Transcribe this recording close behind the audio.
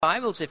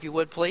Bibles, if you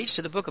would please,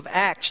 to the book of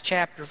Acts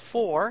chapter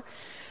 4.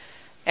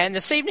 And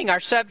this evening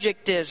our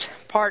subject is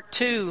part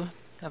 2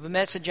 of a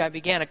message I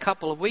began a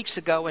couple of weeks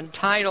ago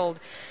entitled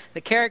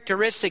The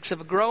Characteristics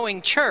of a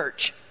Growing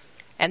Church.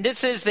 And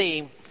this is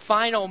the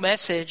final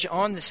message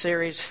on the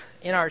series,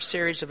 in our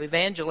series of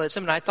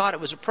evangelism, and I thought it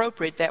was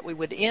appropriate that we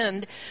would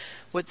end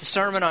with the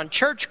sermon on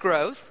church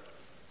growth.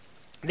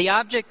 The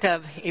object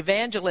of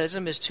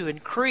evangelism is to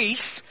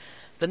increase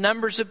the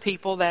numbers of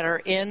people that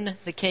are in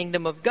the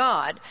kingdom of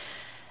God.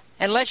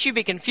 And lest you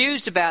be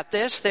confused about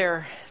this,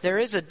 there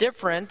is a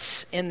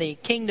difference in the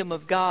kingdom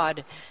of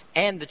God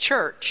and the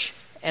church.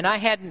 And I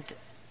hadn't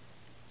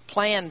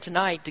planned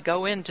tonight to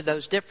go into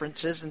those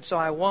differences, and so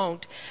I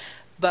won't.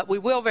 But we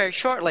will very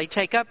shortly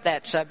take up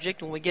that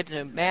subject. When we get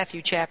to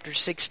Matthew chapter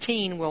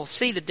 16, we'll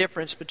see the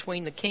difference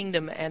between the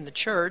kingdom and the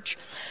church.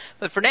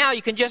 But for now,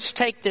 you can just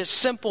take this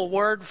simple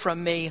word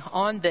from me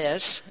on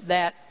this,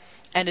 that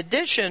an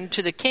addition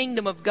to the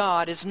kingdom of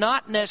God is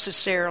not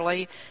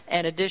necessarily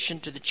an addition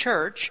to the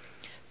church,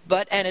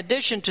 but an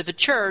addition to the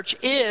church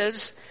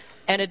is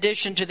an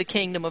addition to the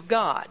kingdom of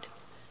God.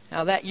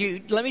 Now let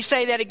me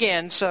say that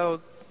again,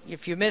 so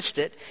if you missed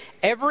it.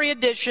 Every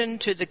addition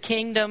to the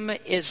kingdom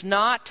is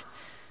not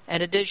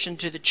an addition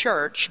to the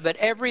church, but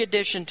every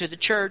addition to the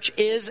church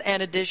is an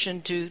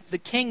addition to the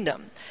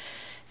kingdom.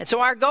 And so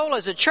our goal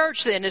as a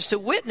church then is to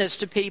witness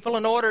to people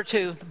in order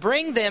to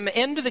bring them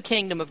into the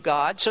kingdom of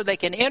God so they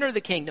can enter the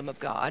kingdom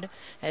of God.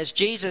 As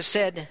Jesus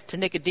said to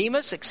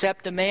Nicodemus,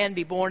 except a man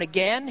be born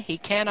again, he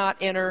cannot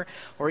enter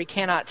or he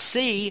cannot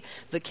see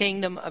the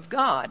kingdom of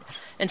God.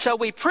 And so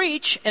we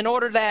preach in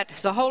order that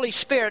the Holy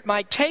Spirit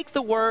might take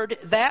the word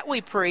that we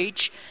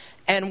preach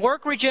and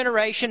work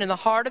regeneration in the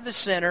heart of the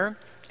sinner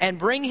and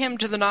bring him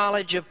to the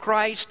knowledge of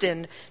Christ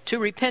and to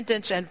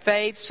repentance and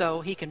faith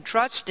so he can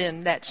trust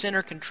in, that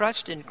sinner can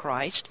trust in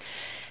Christ.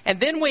 And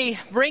then we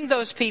bring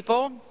those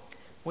people,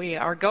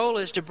 our goal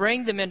is to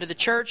bring them into the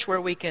church where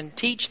we can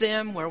teach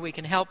them, where we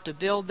can help to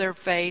build their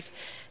faith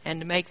and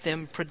to make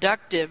them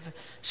productive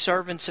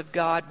servants of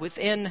God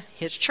within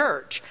his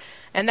church.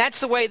 And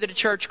that's the way that a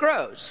church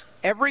grows.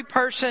 Every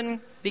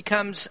person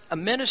becomes a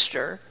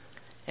minister.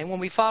 And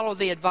when we follow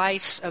the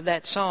advice of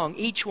that song,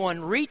 each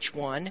one reach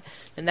one,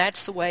 then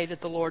that's the way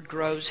that the Lord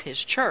grows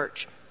his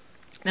church.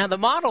 Now, the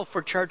model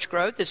for church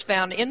growth is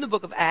found in the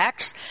book of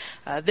Acts.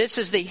 This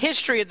is the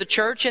history of the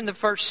church in the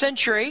first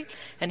century.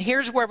 And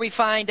here's where we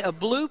find a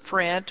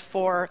blueprint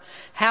for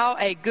how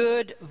a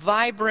good,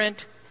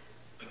 vibrant,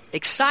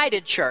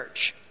 excited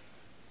church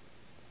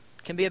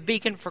can be a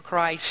beacon for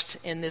Christ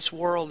in this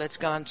world that's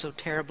gone so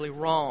terribly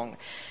wrong.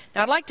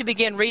 Now, I'd like to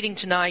begin reading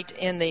tonight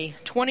in the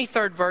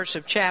 23rd verse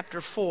of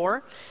chapter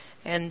 4.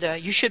 And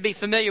you should be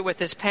familiar with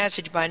this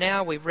passage by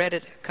now. We've read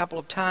it a couple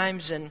of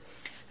times. And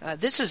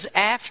this is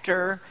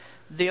after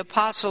the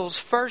apostles'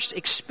 first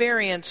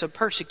experience of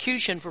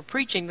persecution for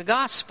preaching the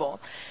gospel.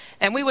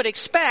 And we would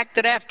expect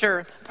that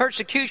after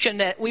persecution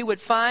that we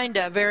would find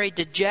a very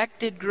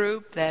dejected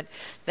group, that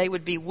they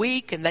would be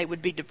weak and they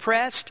would be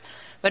depressed.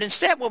 But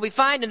instead what we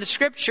find in the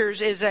scriptures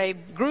is a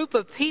group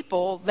of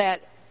people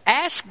that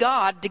ask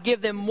God to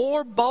give them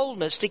more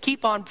boldness to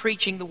keep on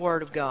preaching the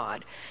Word of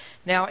God.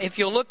 Now, if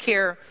you'll look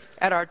here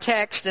at our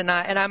text, and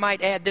I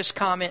might add this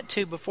comment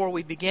too before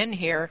we begin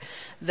here,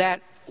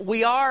 that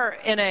we are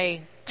in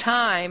a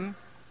time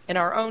in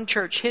our own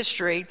church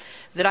history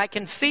that I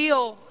can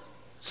feel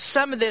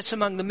some of this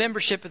among the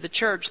membership of the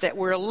church, that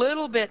we're a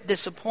little bit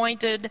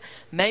disappointed,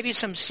 maybe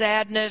some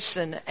sadness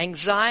and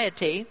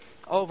anxiety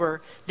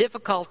over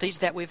difficulties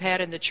that we've had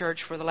in the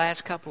church for the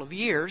last couple of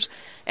years.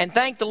 And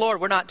thank the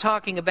Lord, we're not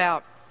talking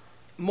about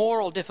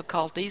moral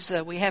difficulties.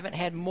 We haven't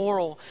had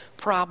moral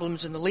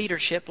problems in the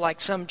leadership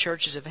like some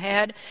churches have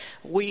had.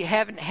 We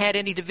haven't had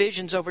any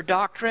divisions over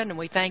doctrine, and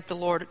we thank the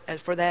Lord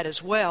for that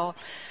as well.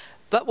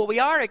 But what we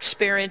are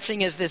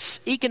experiencing is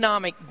this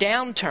economic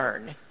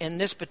downturn in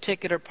this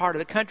particular part of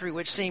the country,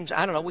 which seems,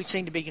 we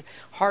seem to be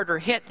harder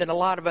hit than a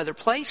lot of other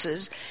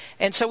places.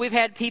 And so we've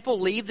had people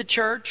leave the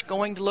church,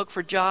 going to look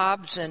for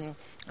jobs, and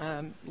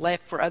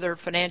left for other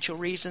financial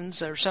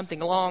reasons or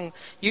something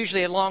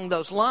usually along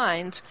those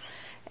lines.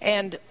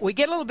 And we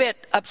get a little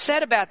bit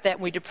upset about that,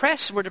 and we're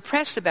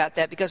depressed about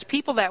that because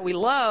people that we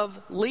love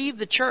leave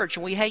the church,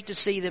 and we hate to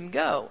see them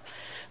go.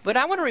 But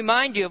I want to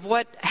remind you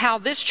of how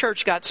this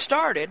church got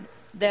started.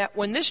 That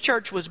when this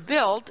church was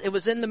built, it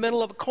was in the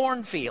middle of a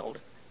cornfield.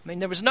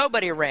 There was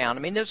nobody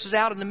around. This was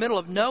out in the middle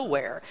of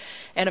nowhere.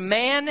 And a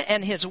man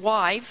and his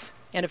wife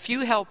and a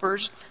few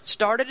helpers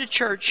started a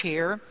church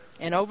here,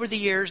 and over the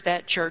years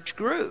that church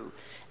grew.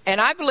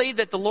 And I believe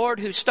that the Lord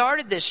who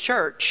started this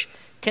church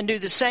can do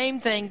the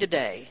same thing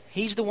today.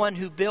 He's the one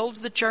who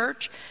builds the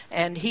church,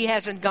 and he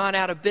hasn't gone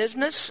out of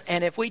business.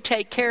 And if we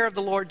take care of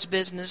the Lord's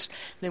business,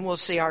 then we'll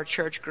see our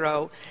church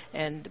grow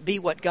and be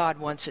what God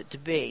wants it to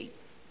be.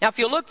 Now, if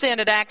you look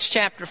then at Acts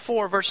chapter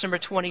 4, verse number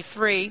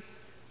 23,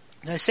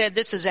 as I said,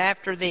 this is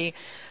after the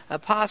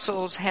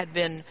apostles had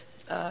been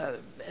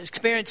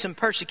experienced some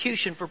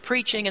persecution for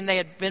preaching, and they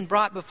had been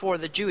brought before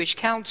the Jewish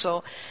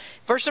council.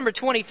 Verse number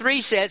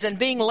 23 says, "And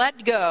being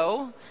let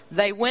go,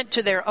 they went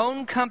to their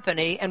own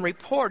company and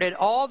reported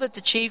all that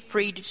the chief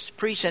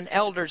priests and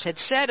elders had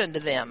said unto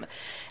them.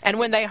 And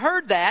when they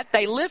heard that,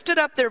 they lifted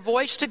up their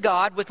voice to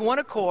God with one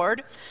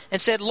accord, and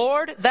said,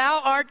 Lord,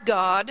 thou art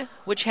God,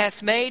 which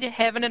hast made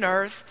heaven and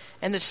earth,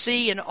 and the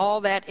sea and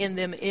all that in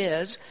them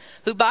is,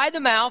 who by the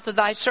mouth of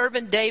thy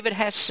servant David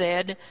hast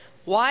said,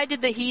 Why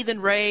did the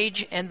heathen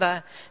rage, and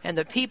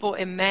the people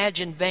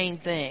imagine vain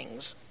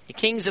things? The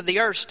kings of the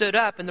earth stood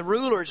up, and the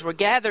rulers were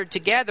gathered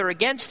together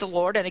against the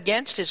Lord and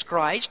against his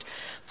Christ.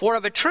 For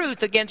of a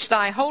truth against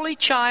thy holy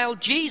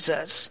child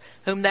Jesus,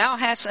 whom thou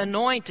hast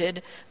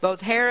anointed,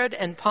 both Herod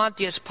and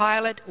Pontius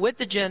Pilate with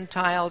the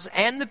Gentiles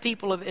and the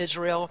people of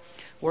Israel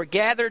were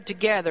gathered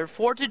together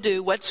for to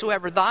do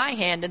whatsoever thy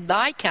hand and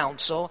thy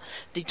counsel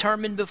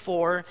determined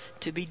before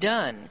to be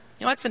done."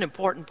 You know, that's an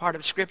important part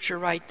of Scripture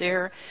right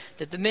there,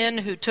 that the men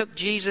who took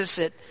Jesus,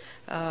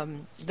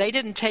 they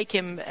didn't take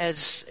him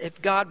as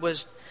if God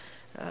was...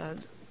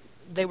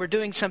 they were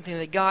doing something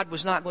that God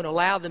was not going to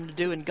allow them to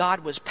do, and God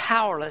was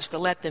powerless to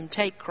let them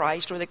take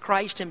Christ, or that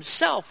Christ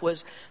himself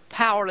was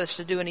powerless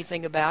to do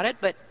anything about it.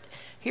 But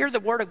here the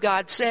Word of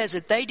God says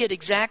that they did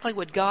exactly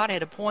what God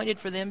had appointed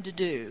for them to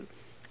do.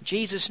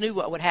 Jesus knew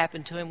what would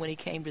happen to him when he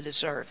came to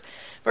this earth.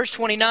 Verse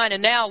 29,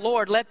 "And now,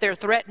 Lord, let their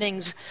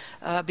threatenings,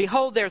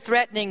 behold their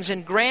threatenings,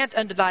 and grant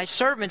unto thy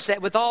servants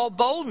that with all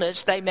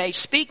boldness they may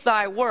speak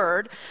thy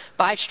word,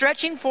 by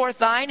stretching forth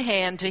thine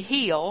hand to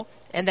heal,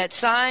 and that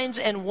signs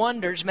and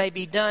wonders may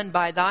be done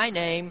by thy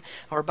name,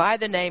 or by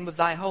the name of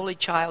thy holy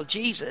child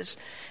Jesus.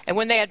 And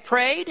when they had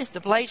prayed, the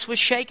place was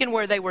shaken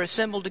where they were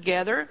assembled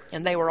together,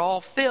 and they were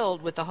all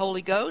filled with the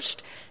Holy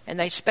Ghost, and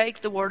they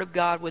spake the word of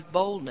God with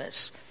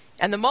boldness.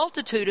 And the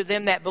multitude of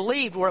them that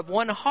believed were of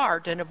one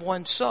heart and of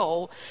one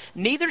soul.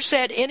 Neither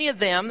said any of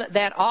them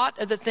that aught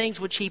of the things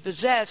which he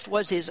possessed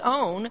was his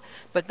own,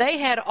 but they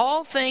had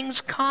all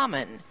things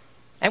common.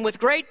 And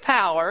with great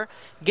power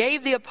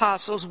gave the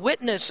apostles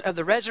witness of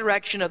the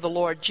resurrection of the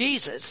Lord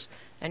Jesus,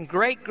 and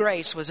great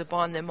grace was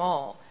upon them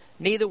all.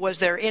 Neither was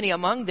there any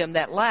among them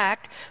that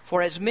lacked,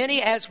 for as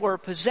many as were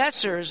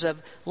possessors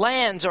of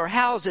lands or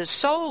houses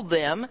sold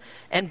them,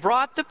 and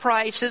brought the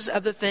prices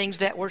of the things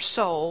that were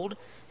sold,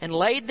 and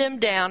laid them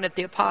down at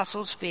the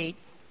apostles' feet,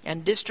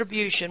 and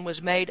distribution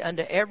was made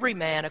unto every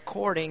man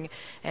according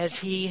as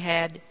he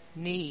had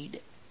need."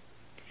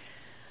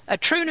 A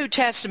true New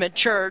Testament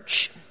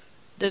church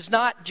does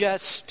not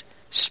just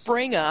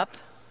spring up,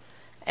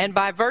 and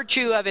by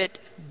virtue of it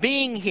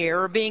being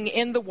here or being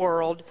in the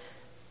world,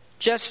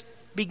 just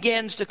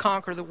begins to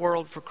conquer the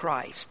world for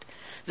Christ.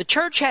 The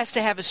church has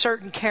to have a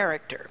certain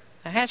character.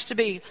 There has to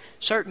be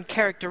certain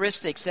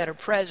characteristics that are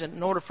present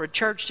in order for a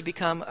church to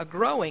become a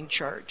growing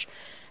church.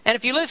 And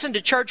if you listen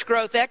to church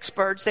growth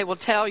experts, they will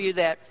tell you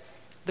that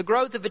the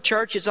growth of a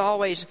church is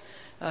always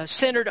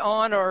centered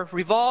on or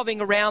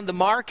revolving around the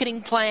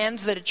marketing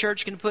plans that a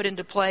church can put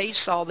into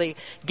place, all the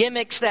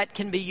gimmicks that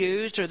can be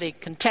used, or the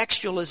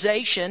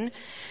contextualization.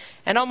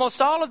 And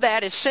almost all of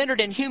that is centered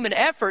in human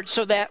effort,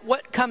 so that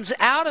what comes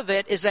out of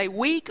it is a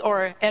weak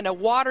and a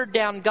watered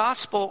down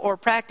gospel, or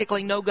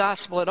practically no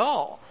gospel at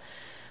all.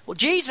 Well,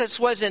 Jesus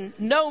was in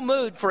no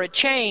mood for a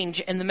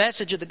change in the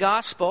message of the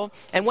gospel.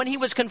 And when he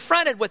was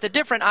confronted with a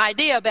different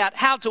idea about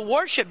how to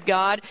worship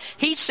God,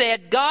 he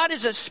said, God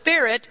is a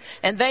spirit,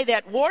 and they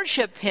that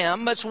worship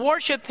him must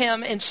worship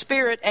him in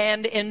spirit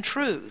and in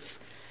truth.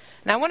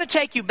 Now, I want to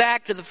take you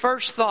back to the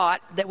first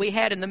thought that we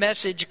had in the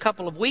message a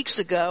couple of weeks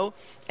ago.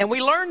 And we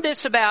learned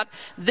this about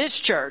this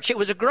church. It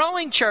was a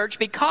growing church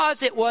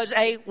because it was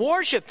a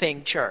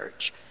worshiping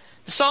church.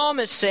 The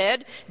psalmist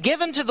said,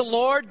 "Give unto the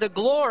Lord the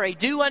glory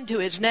due unto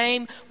his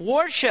name.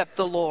 Worship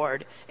the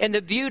Lord in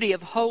the beauty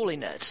of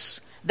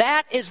holiness."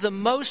 That is the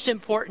most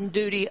important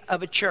duty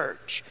of a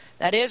church.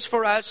 That is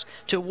for us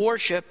to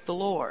worship the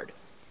Lord.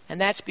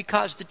 And that's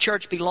because the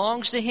church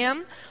belongs to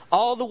him.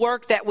 All the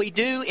work that we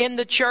do in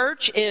the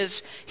church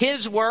is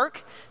his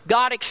work.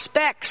 God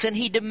expects and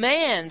he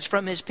demands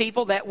from his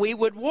people that we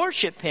would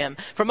worship him.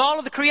 From all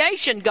of the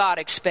creation, God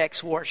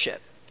expects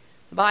worship.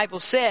 The Bible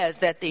says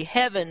that the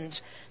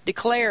heavens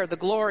declare the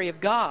glory of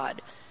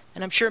God.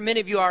 And I'm sure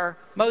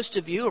most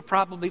of you are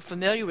probably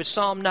familiar with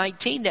Psalm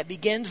 19 that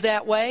begins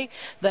that way.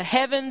 The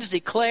heavens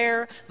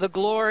declare the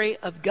glory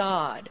of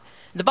God.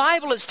 The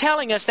Bible is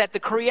telling us that the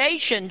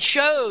creation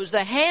shows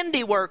the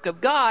handiwork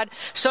of God,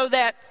 so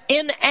that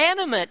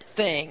inanimate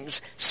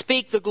things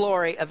speak the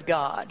glory of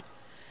God.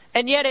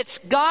 And yet it's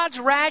God's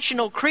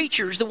rational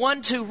creatures, the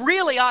ones who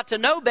really ought to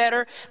know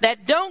better,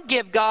 that don't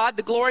give God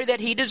the glory that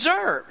he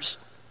deserves.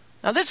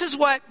 Now, this is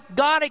what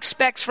God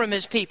expects from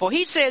his people.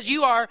 He says,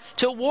 you are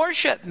to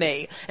worship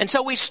me. And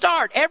so we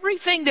start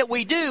everything that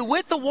we do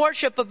with the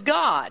worship of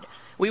God.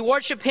 We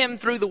worship him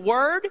through the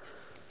word,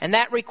 and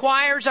that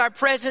requires our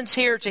presence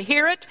here to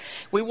hear it.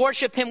 We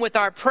worship him with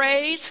our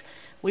praise.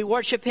 We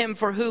worship Him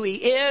for who He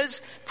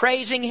is,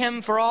 praising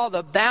Him for all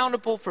the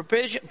bountiful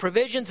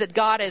provisions that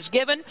God has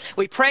given.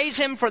 We praise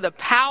Him for the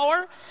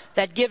power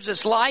that gives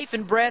us life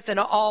and breath in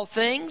all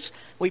things.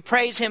 We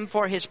praise Him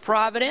for His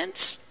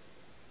providence.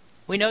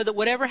 We know that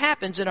whatever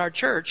happens in our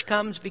church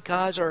happens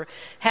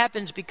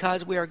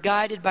because we are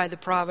guided by the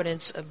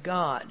providence of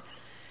God.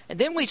 And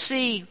then we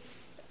see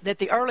that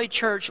the early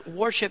church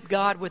worshiped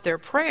God with their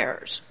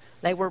prayers.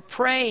 They were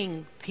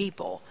praying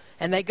people.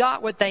 And they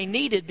got what they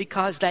needed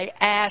because they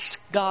asked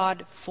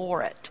God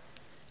for it.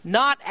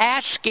 Not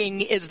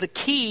asking is the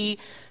key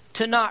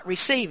to not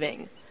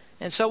receiving.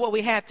 And so what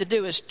we have to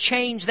do is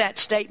change that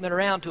statement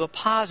around to a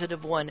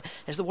positive one.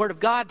 As the Word of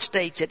God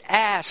states it,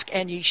 ask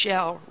and ye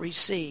shall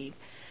receive.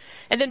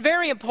 And then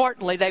very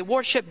importantly, they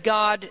worship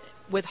God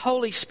with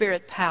Holy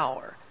Spirit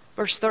power.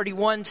 Verse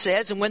 31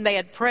 says, and when they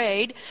had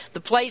prayed, the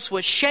place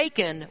was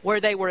shaken where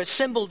they were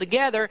assembled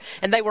together,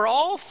 and they were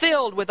all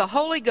filled with the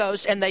Holy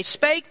Ghost, and they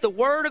spake the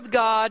word of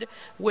God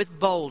with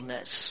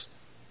boldness.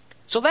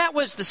 So that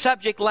was the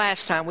subject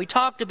last time. We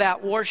talked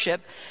about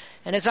worship,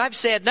 and as I've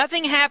said,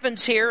 nothing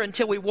happens here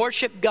until we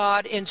worship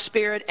God in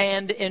spirit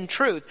and in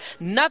truth.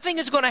 Nothing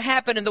is going to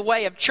happen in the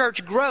way of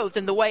church growth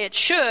in the way it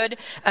should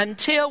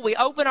until we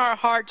open our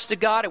hearts to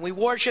God and we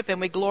worship and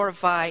we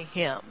glorify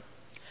Him.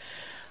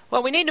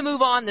 Well, we need to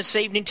move on this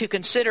evening to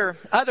consider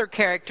other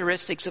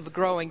characteristics of a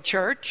growing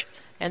church.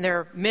 And there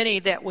are many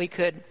that we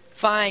could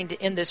find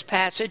in this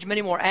passage,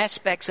 many more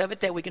aspects of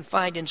it that we can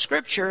find in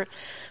Scripture.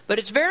 But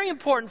it's very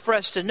important for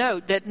us to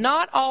note that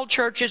not all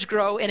churches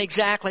grow in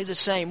exactly the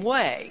same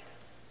way.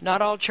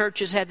 Not all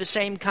churches have the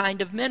same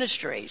kind of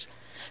ministries.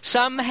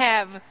 Some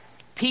have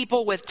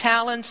people with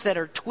talents that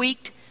are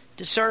tweaked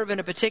to serve in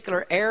a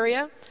particular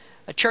area.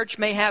 A church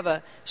may have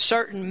a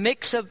certain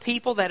mix of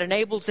people that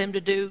enables them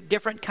to do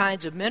different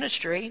kinds of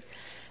ministry.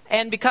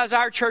 And because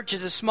our church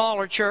is a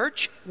smaller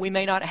church, we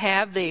may not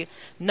have the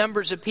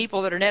numbers of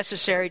people that are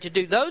necessary to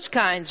do those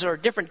kinds or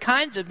different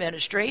kinds of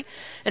ministry.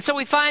 And so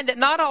we find that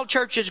not all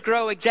churches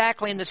grow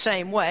exactly in the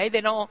same way.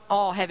 They don't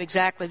all have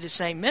exactly the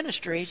same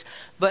ministries,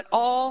 but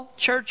all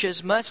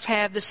churches must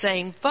have the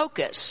same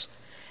focus.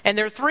 And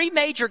there are three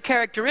major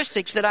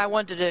characteristics that I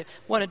wanted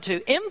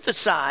to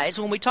emphasize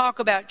when we talk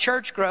about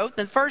church growth.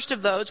 And the first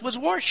of those was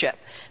worship,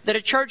 that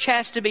a church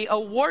has to be a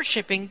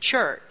worshiping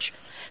church.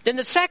 Then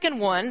the second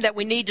one that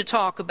we need to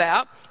talk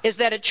about is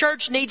that a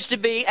church needs to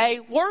be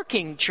a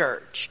working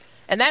church.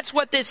 And that's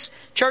what this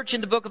church in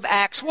the book of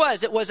Acts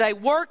was. It was a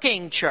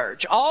working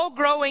church. All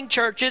growing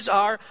churches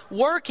are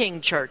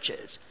working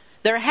churches.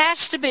 There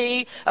has to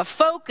be a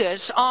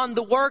focus on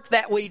the work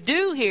that we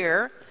do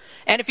here.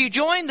 And if you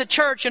join the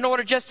church in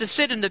order just to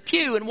sit in the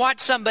pew and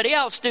watch somebody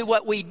else do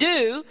what we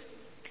do,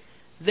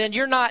 then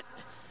you're not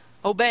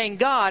obeying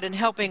God and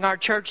helping our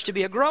church to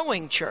be a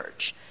growing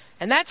church.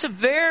 And that's a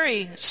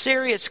very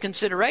serious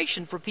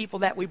consideration for people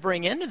that we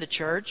bring into the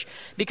church,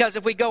 because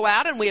if we go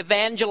out and we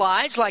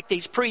evangelize like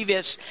these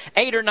previous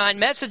 8 or 9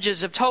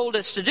 messages have told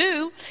us to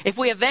do, if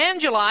we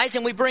evangelize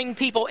and we bring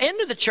people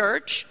into the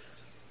church,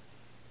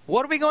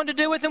 what are we going to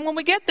do with them when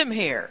we get them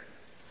here?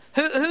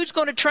 Who's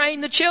going to train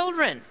the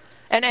children?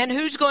 And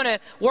who's going to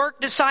work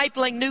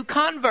discipling new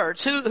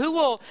converts? Who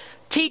will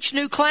teach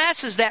new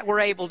classes that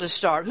we're able to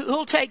start? Who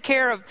will take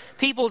care of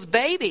people's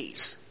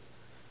babies?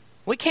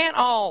 We can't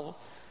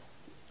all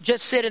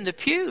just sit in the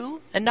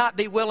pew and not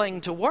be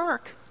willing to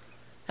work.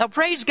 Now,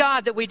 praise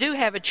God that we do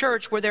have a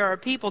church where there are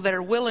people that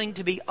are willing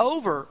to be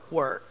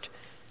overworked.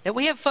 That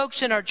we have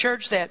folks in our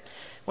church that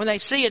when they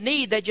see a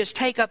need, they just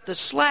take up the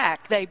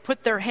slack. They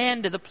put their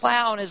hand to the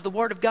plow, and as the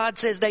Word of God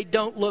says, they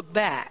don't look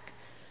back.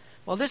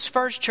 Well, this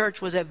first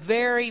church was a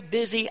very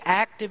busy,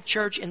 active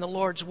church in the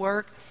Lord's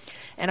work.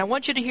 And I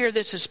want you to hear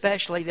this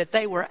especially, that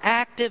they were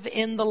active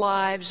in the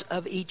lives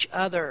of each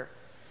other.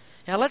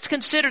 Now, let's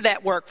consider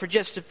that work for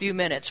just a few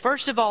minutes.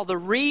 First of all, the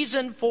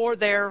reason for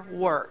their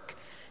work.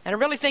 And I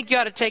really think you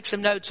ought to take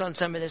some notes on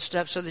some of this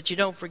stuff so that you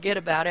don't forget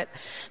about it.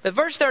 But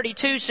verse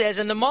 32 says,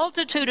 and the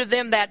multitude of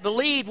them that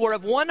believed were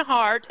of one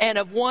heart and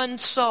of one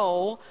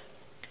soul.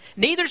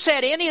 Neither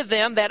said any of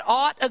them that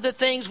aught of the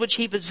things which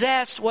he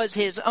possessed was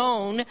his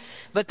own,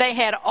 but they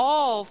had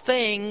all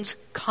things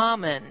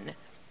common.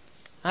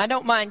 I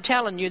don't mind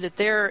telling you that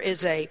there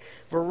is a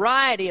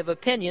variety of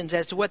opinions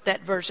as to what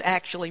that verse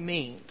actually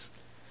means.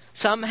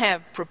 Some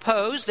have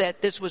proposed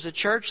that this was a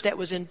church that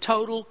was in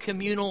total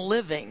communal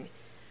living.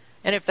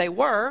 And if they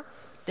were,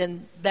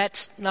 then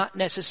that's not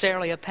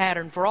necessarily a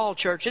pattern for all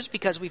churches,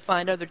 because we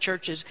find other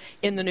churches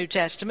in the New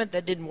Testament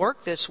that didn't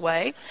work this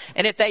way.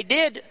 And if they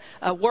did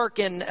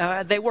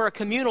they were a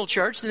communal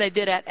church, then they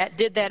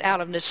did that out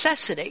of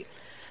necessity.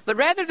 But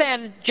rather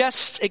than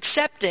just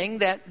accepting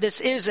that this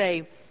is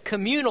a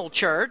communal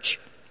church,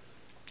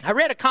 I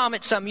read a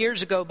comment some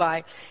years ago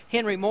by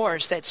Henry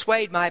Morris that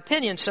swayed my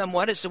opinion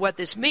somewhat as to what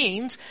this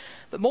means.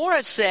 But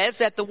Morris says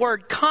that the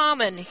word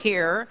common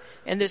here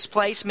in this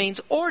place means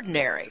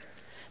ordinary.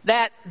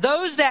 That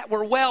those that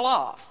were well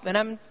off, and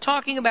I'm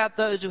talking about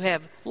those who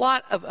have a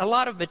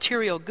lot of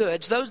material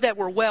goods, those that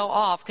were well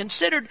off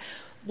considered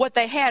what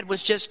they had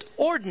was just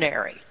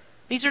ordinary.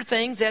 These are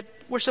things that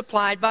were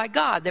supplied by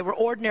God. They were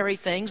ordinary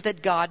things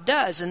that God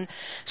does. And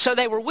so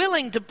they were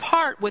willing to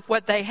part with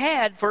what they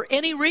had for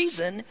any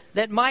reason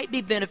that might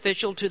be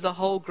beneficial to the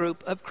whole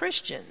group of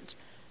Christians.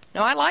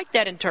 Now, I like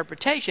that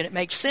interpretation. It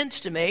makes sense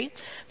to me.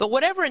 But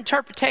whatever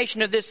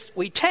interpretation of this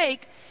we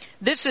take,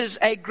 this is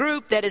a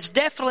group that is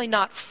definitely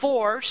not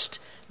forced.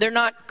 They're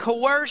not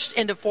coerced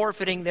into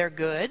forfeiting their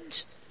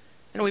goods.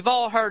 And we've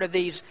all heard of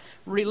these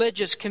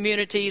religious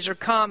communities or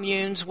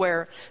communes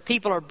where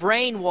people are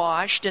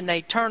brainwashed and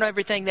they turn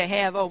everything they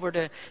have over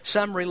to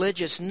some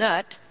religious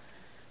nut.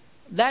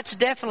 That's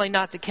definitely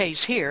not the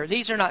case here.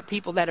 These are not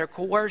people that are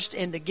coerced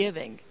into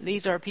giving.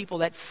 These are people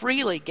that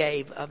freely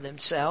gave of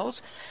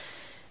themselves.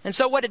 And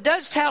so what it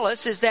does tell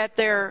us is that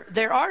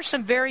there are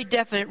some very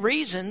definite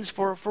reasons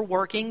for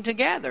working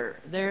together.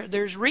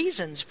 There's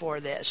reasons for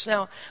this.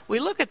 Now, we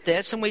look at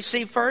this and we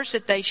see first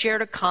that they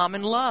shared a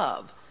common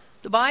love.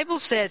 The Bible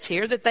says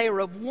here that they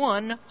were of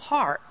one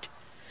heart.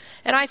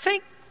 And I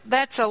think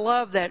that's a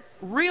love that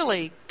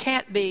really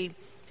can't be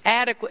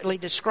adequately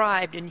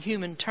described in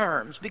human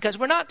terms, because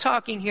we're not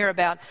talking here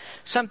about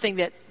something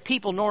that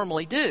people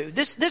normally do.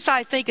 This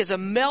I think is a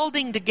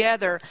melding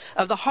together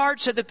of the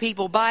hearts of the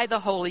people by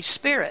the Holy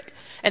Spirit.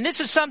 And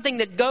this is something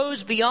that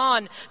goes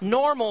beyond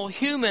normal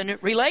human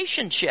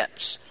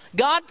relationships.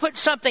 God put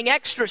something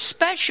extra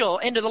special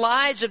into the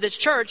lives of this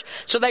church,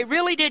 so they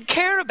really did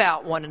care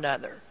about one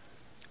another.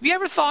 Have you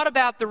ever thought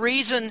about the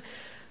reason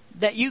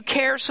that you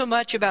care so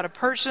much about a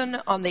person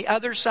on the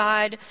other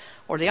side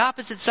or the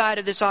opposite side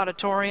of this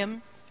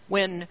auditorium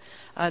when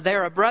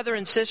they're a brother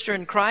and sister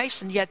in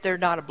Christ and yet they're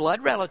not a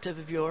blood relative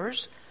of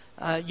yours?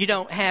 You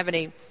don't have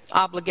any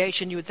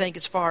obligation, you would think,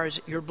 as far as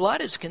your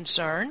blood is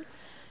concerned.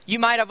 You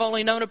might have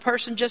only known a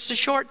person just a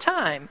short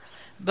time.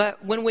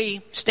 But when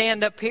we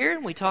stand up here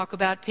and we talk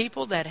about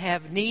people that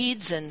have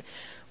needs and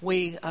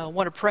we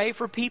want to pray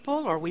for people,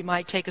 or we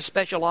might take a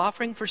special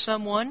offering for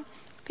someone,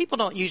 people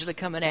don't usually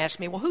come and ask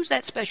me, well, who's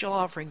that special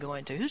offering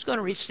going to? Who's going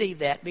to receive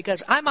that?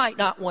 Because I might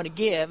not want to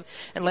give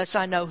unless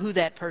I know who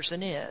that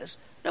person is.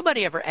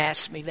 Nobody ever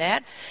asks me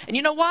that. And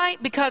you know why?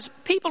 Because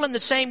people in the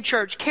same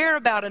church care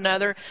about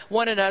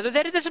one another,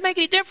 that it doesn't make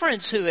any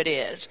difference who it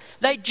is.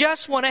 They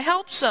just want to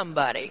help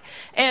somebody.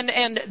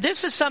 And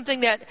this is something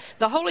that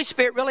the Holy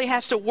Spirit really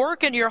has to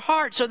work in your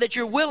heart so that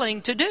you're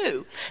willing to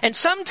do. And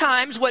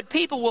sometimes what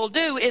people will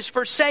do is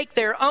forsake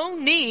their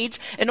own needs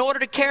in order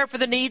to care for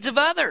the needs of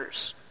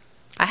others.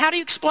 How do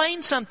you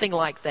explain something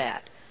like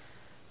that?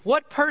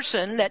 What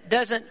person that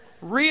doesn't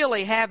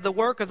really have the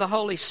work of the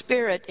Holy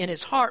Spirit in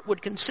his heart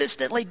would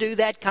consistently do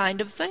that kind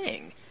of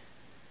thing?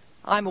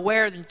 I'm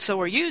aware, and so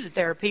are you, that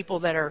there are people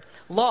that are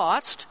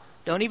lost,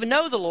 don't even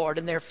know the Lord,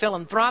 and they're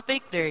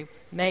philanthropic. They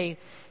may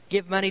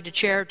give money to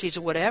charities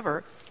or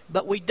whatever,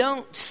 but we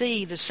don't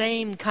see the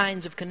same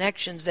kinds of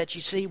connections that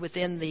you see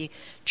within the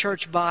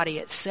church body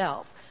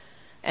itself.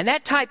 And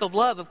that type of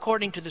love,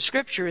 according to the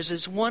Scriptures,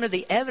 is one of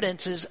the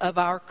evidences of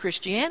our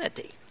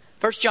Christianity.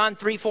 1 John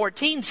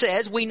 3:14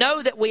 says, we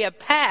know that we have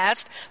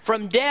passed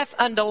from death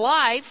unto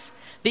life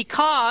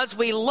because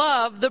we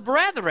love the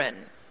brethren.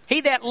 He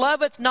that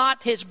loveth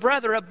not his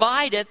brother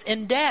abideth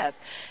in death.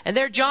 And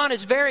there John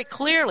is very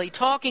clearly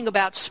talking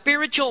about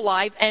spiritual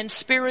life and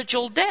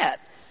spiritual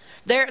death.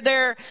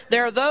 There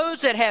are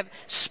those that have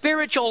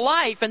spiritual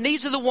life, and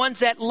these are the ones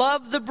that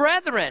love the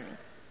brethren.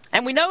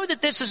 And we know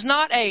that this is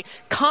not a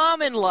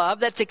common love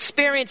that's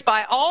experienced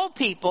by all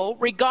people,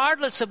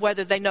 regardless of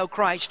whether they know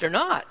Christ or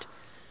not.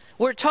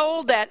 We're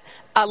told that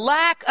a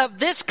lack of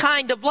this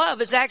kind of love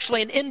is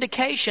actually an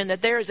indication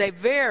that there is a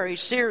very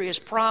serious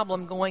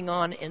problem going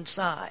on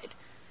inside.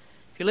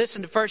 If you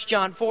listen to 1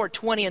 John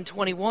 4:20 and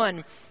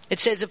 21, it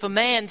says, if a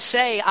man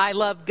say, I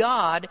love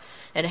God,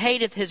 and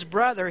hateth his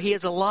brother, he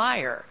is a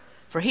liar.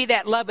 For he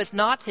that loveth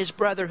not his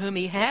brother whom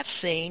he hath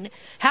seen,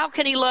 how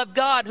can he love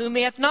God whom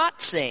he hath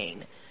not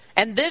seen?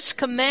 And this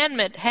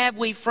commandment have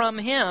we from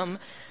him,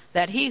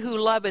 that he who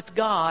loveth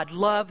God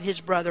love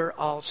his brother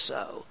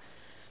also.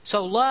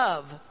 So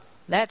love,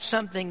 that's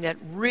something that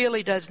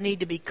really does need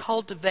to be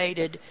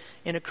cultivated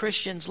in a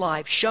Christian's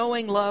life.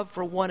 Showing love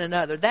for one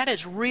another. That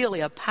is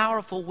really a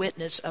powerful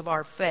witness of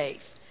our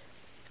faith.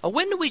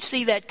 When do we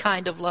see that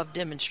kind of love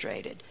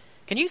demonstrated?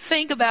 Can you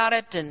think about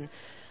it and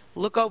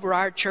look over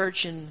our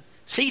church and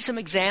see some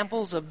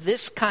examples of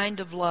this kind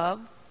of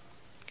love?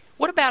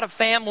 What about a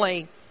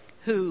family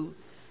who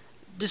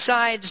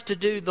decides to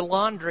do the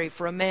laundry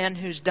for a man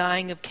who's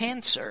dying of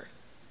cancer?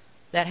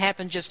 That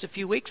happened just a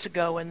few weeks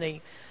ago in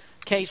the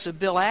case of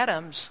Bill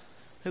Adams,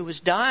 who was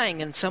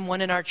dying, and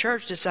someone in our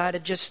church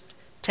decided just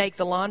take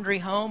the laundry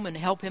home and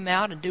help him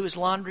out and do his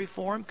laundry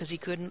for him because he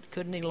couldn't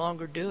any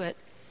longer do it.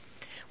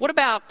 What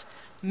about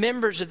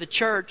members of the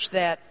church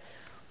that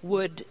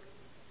would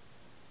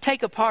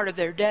take a part of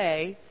their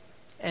day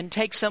and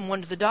take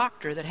someone to the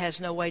doctor that has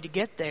no way to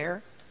get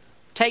there,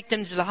 take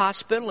them to the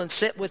hospital and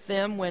sit with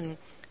them when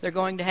they're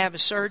going to have a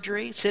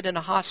surgery, sit in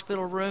a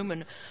hospital room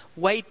and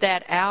wait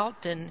that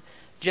out and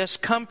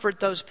just comfort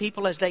those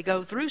people as they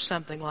go through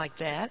something like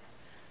that?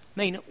 I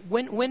mean,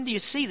 when do you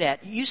see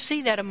that? You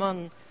see that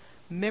among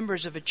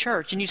members of a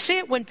church. And you see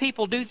it when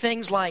people do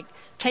things like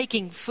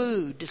taking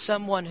food to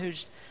someone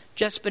who's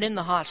just been in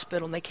the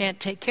hospital and they can't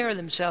take care of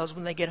themselves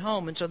when they get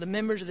home. And so the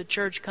members of the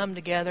church come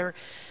together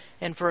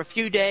and for a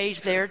few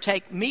days there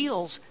take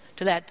meals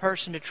to that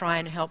person to try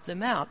and help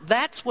them out.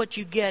 That's what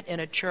you get in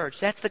a church.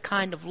 That's the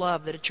kind of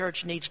love that a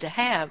church needs to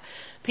have.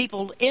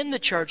 People in the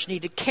church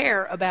need to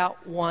care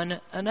about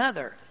one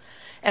another.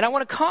 And I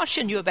want to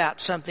caution you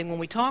about something when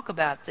we talk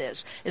about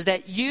this, is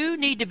that you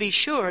need to be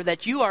sure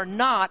that you are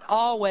not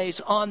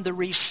always on the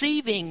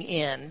receiving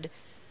end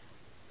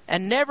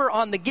and never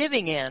on the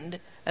giving end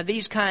of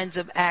these kinds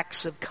of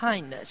acts of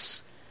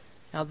kindness.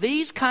 Now,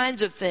 these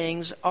kinds of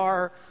things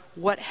are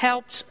what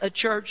helps a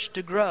church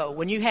to grow.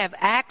 When you have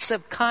acts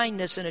of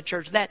kindness in a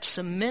church, that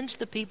cements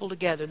the people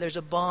together. There's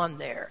a bond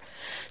there.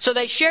 So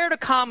they shared a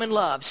common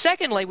love.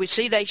 Secondly, we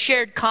see they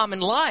shared common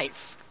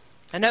life.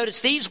 And notice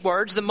these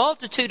words, the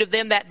multitude of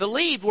them that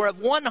believed were of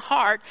one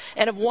heart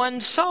and of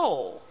one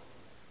soul.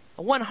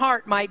 One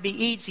heart might be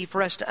easy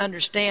for us to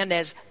understand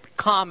as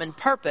common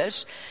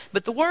purpose,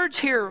 but the words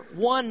here,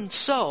 one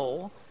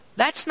soul,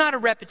 that's not a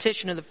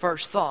repetition of the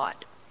first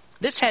thought.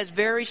 This has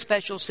very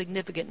special,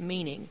 significant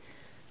meaning.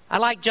 I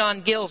like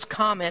John Gill's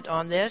comment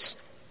on this.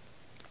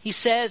 He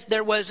says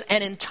there was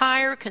an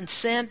entire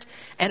consent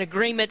and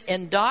agreement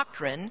in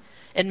doctrine.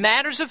 In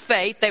matters of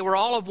faith, they were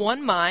all of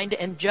one mind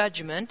and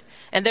judgment,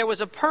 and there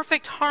was a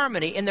perfect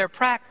harmony in their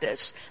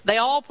practice. They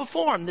all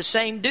performed the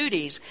same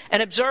duties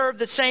and observed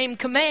the same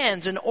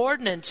commands and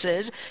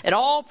ordinances, and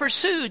all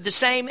pursued the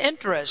same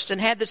interest and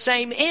had the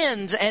same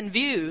ends and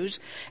views,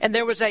 and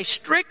there was a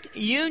strict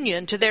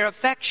union to their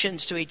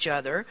affections to each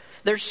other.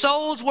 Their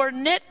souls were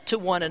knit to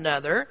one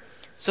another,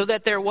 so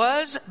that there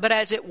was, but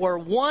as it were,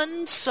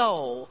 one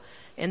soul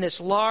in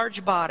this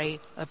large body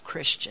of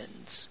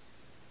Christians.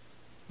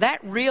 That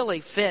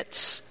really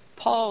fits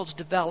Paul's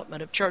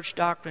development of church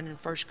doctrine in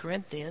 1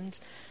 Corinthians.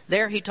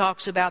 There he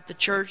talks about the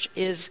church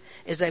is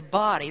a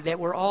body, that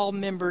we're all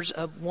members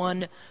of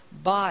one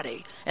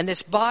body. And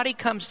this body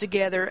comes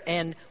together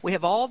and we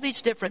have all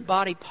these different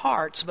body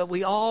parts, but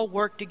we all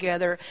work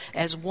together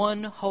as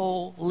one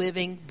whole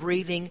living,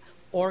 breathing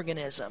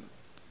organism.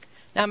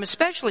 Now, I'm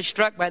especially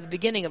struck by the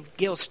beginning of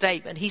Gill's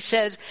statement. He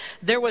says,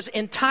 there was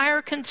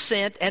entire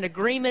consent and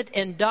agreement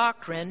in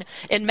doctrine.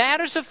 In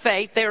matters of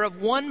faith, they are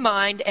of one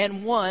mind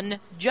and one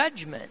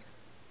judgment.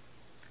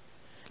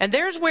 And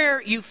there's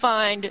where you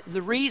find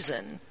the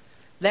reason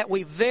that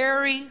we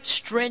very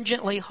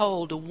stringently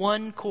hold to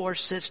one core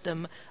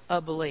system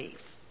of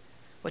belief.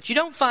 What you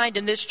don't find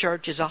in this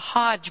church is a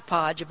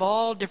hodgepodge of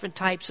all different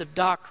types of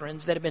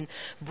doctrines that have been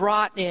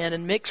brought in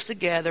and mixed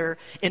together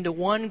into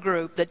one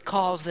group that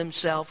calls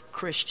themselves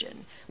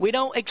Christian. We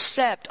don't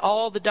accept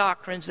all the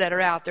doctrines that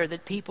are out there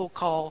that people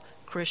call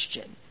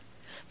Christian.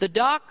 The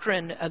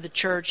doctrine of the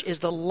church is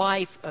the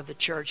life of the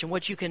church. And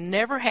what you can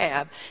never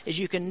have is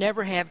you can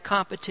never have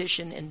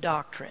competition in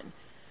doctrine.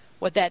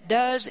 What that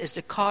does is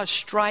to cause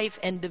strife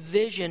and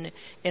division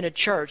in a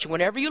church.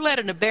 Whenever you let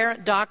an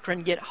aberrant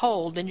doctrine get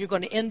hold, then you're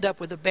going to end up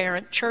with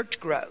aberrant church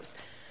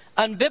growth.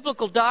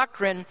 Unbiblical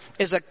doctrine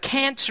is a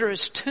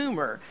cancerous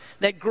tumor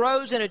that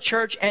grows in a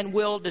church and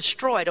will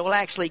destroy it. It will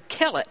actually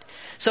kill it.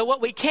 So what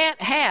we can't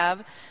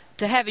have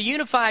to have a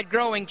unified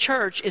growing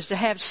church is to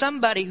have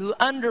somebody who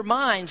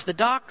undermines the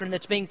doctrine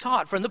that's being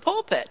taught from the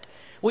pulpit.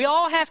 We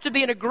all have to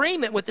be in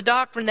agreement with the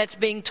doctrine that's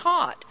being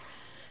taught.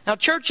 Now,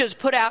 churches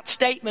put out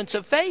statements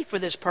of faith for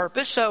this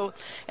purpose,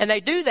 and they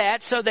do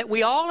that so that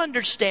we all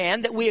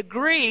understand that we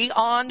agree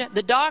on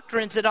the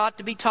doctrines that ought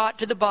to be taught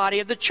to the body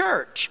of the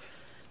church.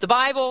 The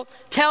Bible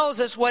tells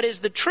us what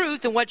is the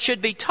truth and what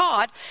should be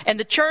taught, and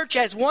the church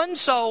as one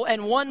soul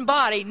and one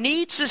body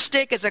needs to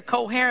stick as a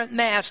coherent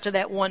mass to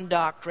that one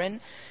doctrine,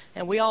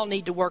 and we all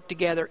need to work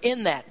together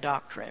in that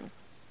doctrine.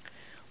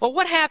 Well,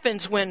 what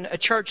happens when a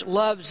church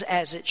loves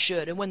as it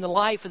should and when the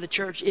life of the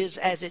church is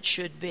as it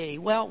should be?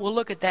 Well, we'll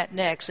look at that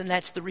next, and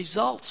that's the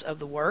results of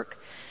the work.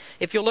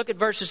 If you'll look at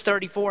verses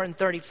 34 and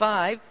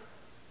 35,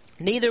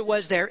 neither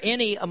was there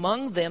any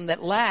among them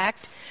that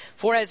lacked,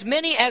 for as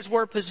many as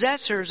were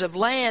possessors of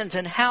lands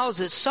and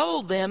houses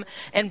sold them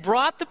and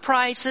brought the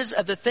prices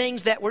of the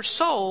things that were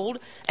sold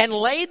and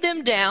laid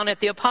them down at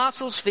the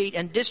apostles' feet,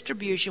 and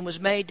distribution was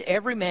made to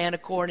every man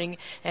according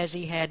as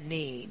he had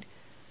need.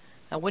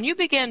 Now, when you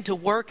begin to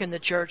work in the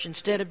church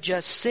instead of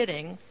just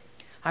sitting,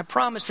 I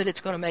promise that it's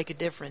going to make a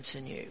difference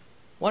in you.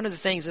 One of the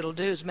things it'll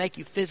do is make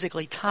you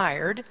physically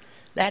tired.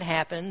 That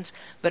happens.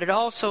 But it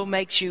also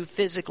makes you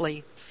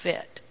physically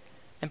fit.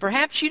 And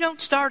perhaps you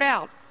don't start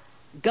out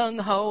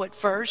gung-ho at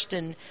first,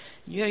 and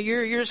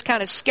you're just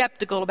kind of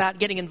skeptical about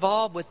getting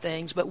involved with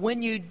things. But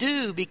when you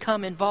do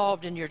become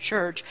involved in your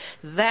church,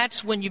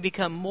 that's when you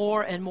become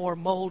more and more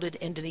molded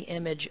into the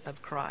image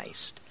of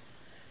Christ.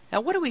 Now,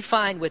 what do we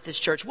find with this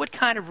church? What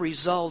kind of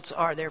results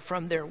are there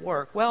from their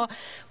work? Well,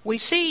 we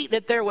see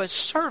that there was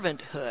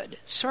servanthood.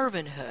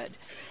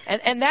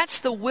 And that's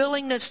the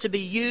willingness to be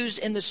used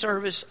in the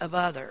service of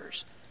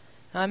others.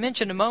 Now, I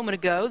mentioned a moment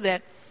ago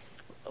that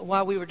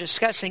while we were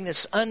discussing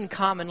this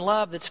uncommon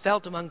love that's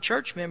felt among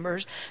church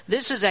members,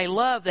 this is a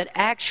love that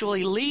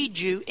actually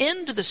leads you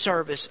into the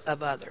service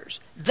of others.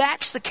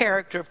 That's the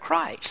character of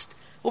Christ.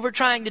 What we're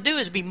trying to do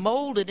is be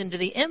molded into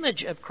the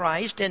image of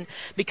Christ, and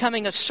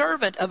becoming a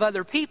servant of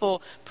other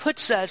people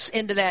puts us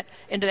into that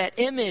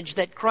image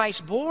that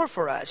Christ bore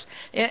for us.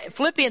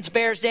 Philippians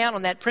bears down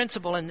on that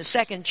principle in the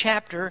 2nd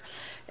chapter,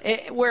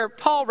 where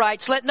Paul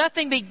writes, "Let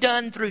nothing be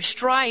done through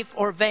strife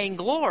or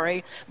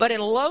vainglory, but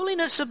in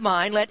lowliness of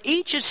mind let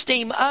each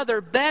esteem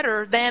other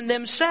better than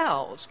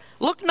themselves.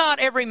 Look not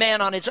every man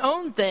on his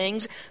own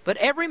things, but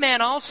every man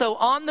also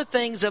on the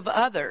things of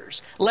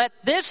others. Let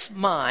this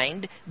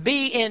mind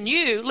be in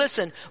you,"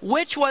 listen,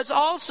 "which was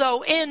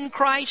also in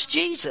Christ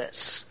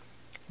Jesus."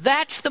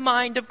 That's the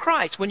mind of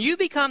Christ. When you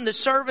become the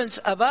servants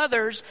of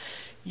others,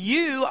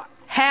 you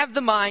have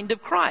the mind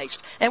of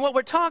Christ. And what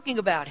we're talking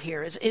about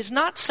here is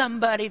not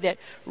somebody that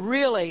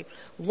really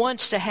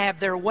wants to have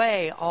their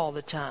way all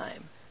the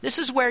time. This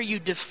is where you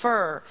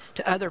defer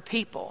to other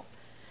people.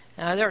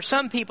 There are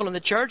some people in the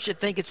church that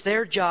think it's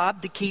their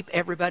job to keep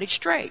everybody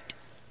straight.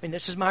 I mean,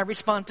 this is my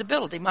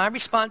responsibility. My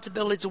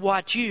responsibility is to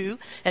watch you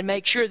and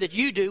make sure that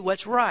you do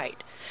what's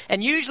right.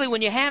 And usually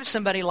when you have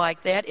somebody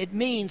like that, it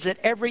means that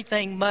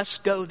everything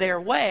must go their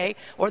way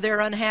or they're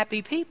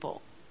unhappy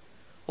people.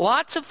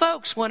 Lots of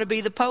folks want to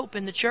be the Pope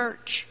in the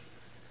church.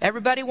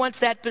 Everybody wants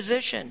that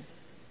position.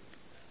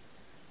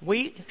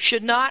 We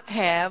should not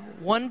have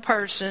one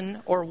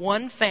person or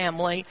one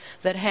family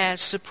that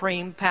has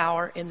supreme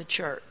power in the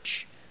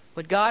church.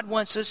 What God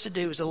wants us to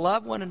do is to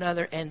love one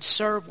another and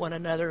serve one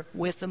another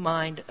with the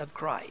mind of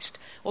Christ.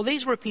 Well,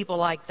 these were people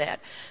like that.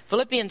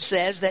 Philippians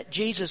says that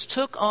Jesus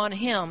took on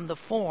him the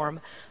form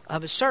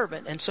of a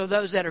servant, and so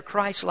those that are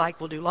Christ-like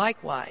will do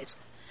likewise.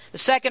 The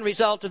second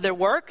result of their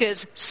work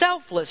is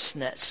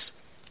selflessness.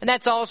 And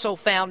that's also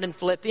found in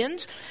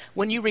Philippians.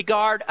 When you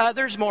regard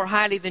others more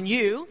highly than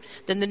you,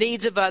 then the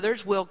needs of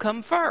others will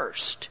come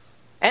first.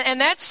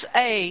 And that's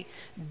a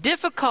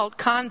difficult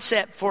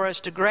concept for us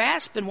to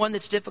grasp, and one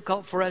that's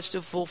difficult for us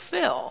to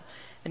fulfill.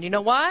 And you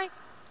know why?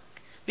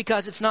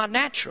 Because it's not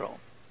natural.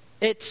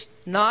 It's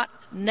not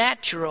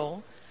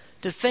natural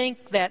to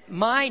think that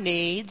my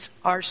needs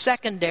are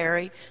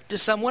secondary to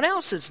someone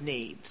else's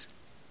needs.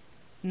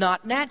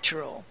 Not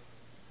natural.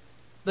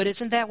 But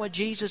isn't that what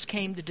Jesus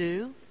came to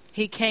do?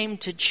 He came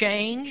to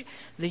change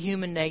the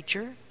human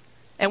nature.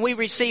 And we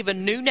receive a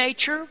new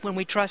nature when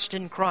we trust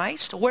in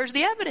Christ. Where's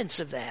the evidence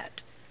of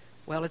that?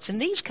 Well, it's in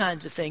these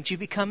kinds of things. You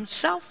become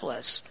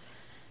selfless.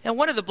 And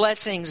one of the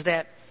blessings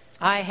that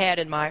I had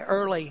in my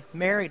early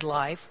married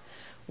life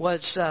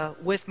was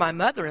with my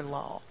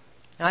mother-in-law.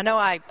 I know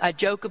I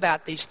joke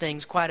about these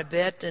things quite a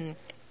bit,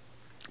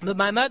 but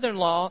my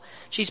mother-in-law,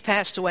 she's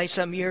passed away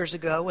some years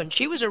ago, and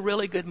she was a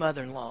really good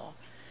mother-in-law.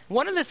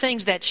 One of the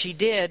things that she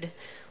did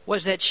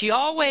was that she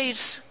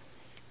always,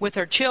 with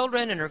her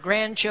children and her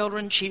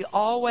grandchildren, she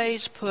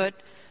always put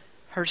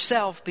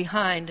herself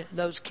behind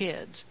those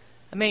kids.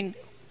 I mean,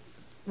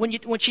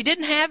 when she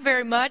didn't have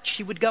very much,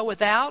 she would go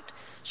without.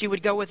 She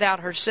would go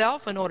without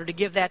herself in order to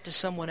give that to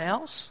someone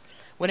else.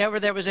 Whenever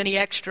there was any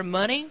extra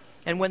money,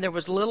 and when there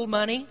was little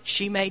money,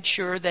 she made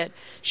sure that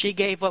she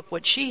gave up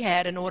what she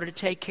had in order to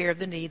take care of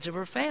the needs of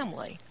her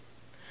family.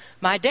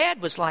 My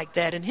dad was like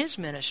that in his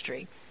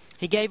ministry.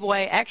 He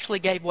actually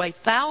gave away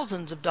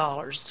thousands of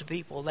dollars to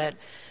people that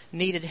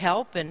needed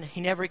help, and he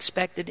never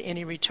expected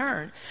any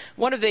return.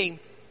 One of the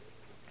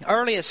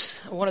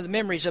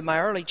memories of my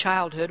early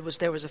childhood was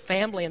there was a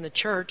family in the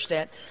church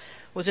that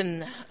was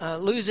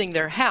losing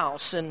their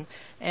house, and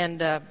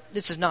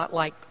this is not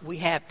like we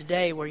have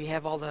today where you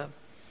have all the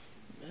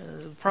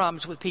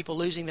problems with people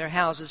losing their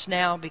houses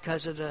now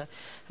because of the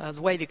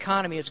way the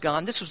economy has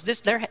gone.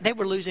 They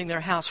were losing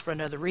their house for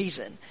another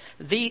reason.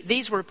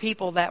 These were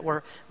people that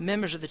were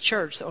members of the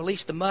church, or at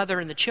least the mother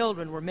and the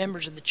children were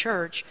members of the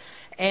church,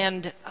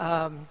 and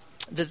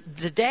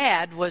the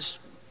dad was,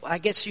 I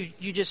guess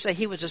you just say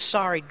he was a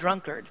sorry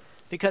drunkard,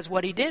 because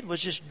what he did was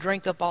just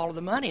drink up all of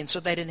the money, and so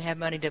they didn't have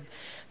money to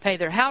pay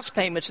their house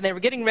payments, and they were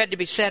getting ready to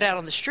be set out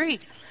on the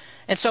street.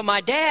 And so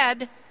my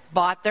dad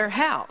bought their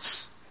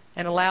house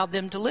and allowed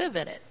them to live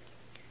in it.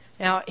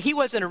 Now, he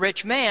wasn't a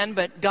rich man,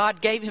 but God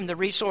gave him the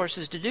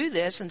resources to do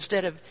this.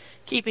 Instead of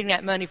keeping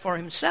that money for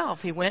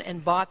himself, he went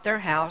and bought their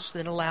house,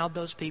 then allowed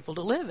those people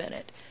to live in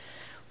it.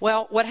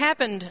 Well, what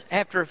happened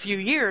after a few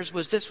years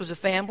was this was a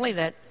family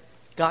that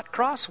got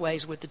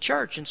crossways with the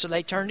church, and so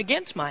they turned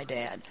against my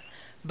dad.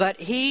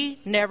 But he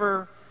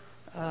never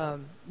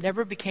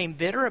became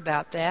bitter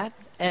about that,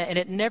 and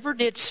it never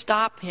did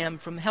stop him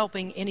from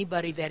helping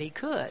anybody that he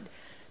could.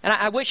 And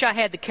I wish I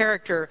had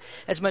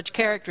as much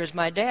character as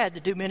my dad to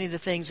do many of the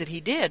things that he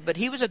did, but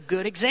he was a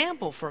good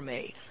example for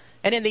me.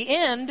 And in the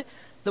end,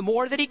 the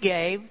more that he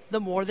gave, the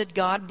more that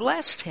God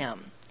blessed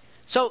him.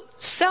 So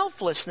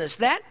selflessness,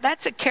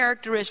 that's a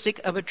characteristic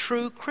of a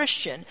true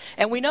Christian.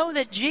 And we know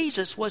that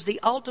Jesus was the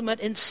ultimate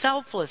in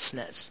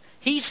selflessness.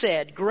 He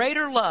said,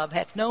 "Greater love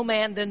hath no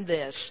man than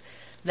this,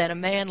 than a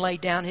man lay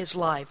down his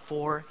life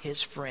for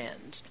his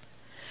friends."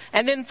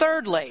 And then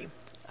thirdly,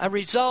 a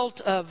result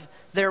of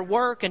their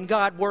work and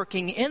God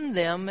working in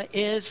them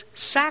is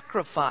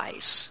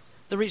sacrifice.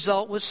 The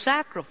result was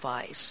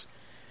sacrifice.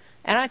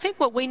 And I think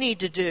what we need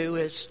to do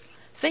is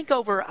think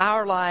over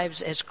our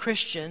lives as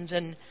Christians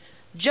and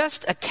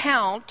just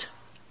count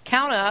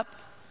up,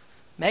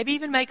 maybe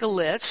even make a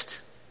list,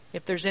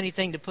 if there's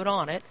anything to put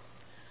on it,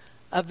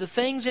 of the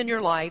things in your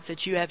life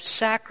that you have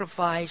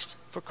sacrificed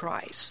for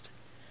Christ.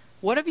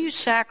 What have you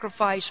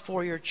sacrificed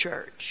for your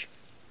church?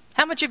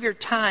 How much of your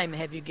time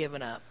have you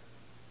given up?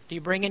 Do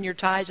you bring in your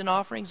tithes and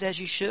offerings as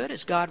you should,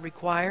 as God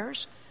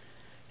requires?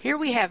 Here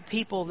we have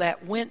people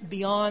that went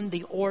beyond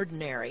the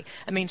ordinary.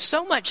 I mean,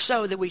 so much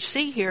so that we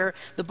see here,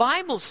 the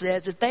Bible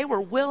says that they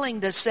were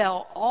willing to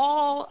sell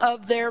all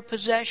of their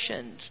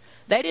possessions.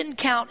 They didn't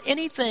count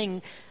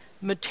anything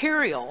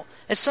material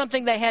as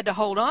something they had to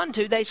hold on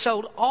to. They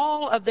sold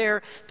all of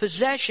their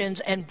possessions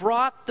and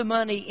brought the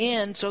money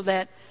in so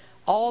that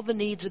all the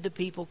needs of the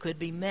people could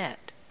be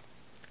met.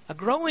 A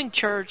growing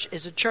church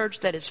is a church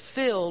that is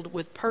filled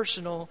with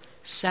personal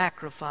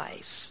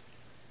sacrifice.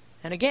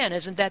 And again,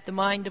 isn't that the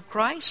mind of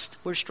Christ?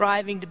 We're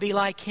striving to be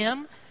like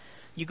Him.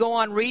 You go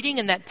on reading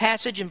in that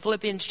passage in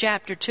Philippians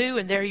chapter 2,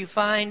 and there you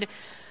find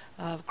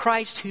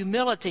Christ's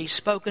humility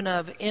spoken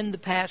of in the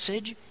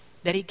passage,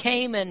 that He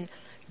came and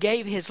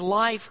gave His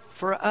life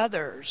for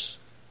others.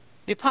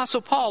 The Apostle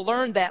Paul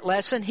learned that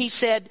lesson. He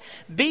said,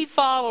 "Be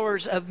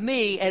followers of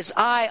me as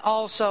I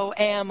also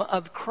am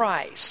of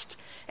Christ."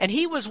 And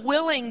he was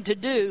willing to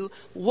do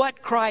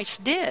what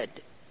Christ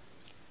did.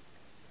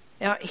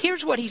 Now,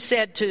 here's what he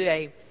said to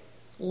a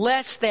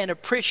less than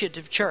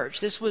appreciative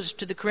church. This was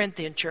to the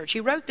Corinthian church. He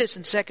wrote this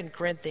in 2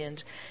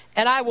 Corinthians,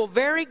 "And I will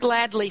very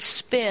gladly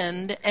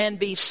spend and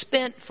be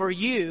spent for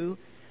you,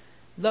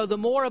 though the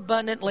more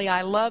abundantly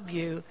I love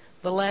you,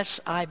 the less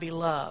I be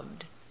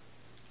loved."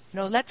 You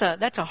know, that's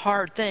a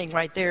hard thing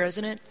right there,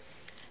 isn't it?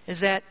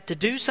 Is that to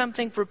do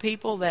something for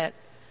people that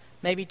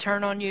maybe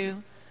turn on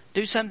you,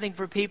 do something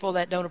for people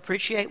that don't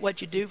appreciate what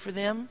you do for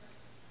them,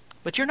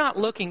 but you're not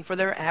looking for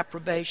their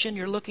approbation.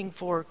 You're looking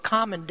for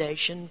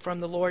commendation from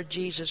the Lord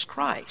Jesus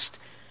Christ,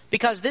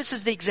 because this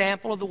is the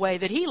example of the way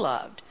that He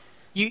loved.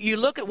 You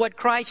look at what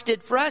Christ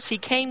did for us. He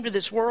came to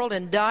this world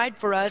and died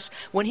for us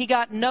when He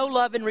got no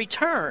love in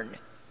return.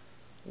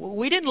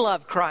 We didn't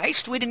love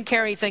Christ. We didn't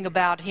care anything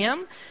about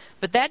Him,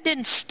 but that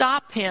didn't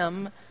stop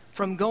Him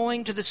from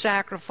going to the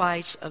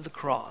sacrifice of the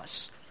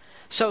cross.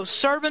 So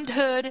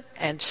servanthood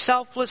and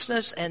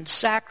selflessness and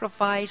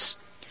sacrifice,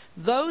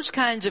 those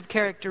kinds of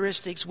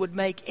characteristics would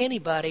make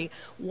anybody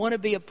want to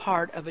be a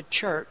part of a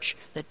church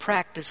that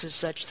practices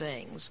such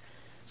things.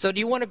 So do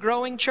you want a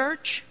growing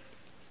church?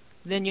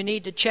 Then you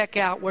need to check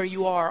out where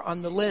you are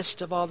on the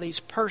list of all these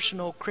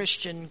personal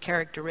Christian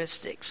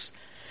characteristics.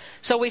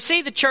 So we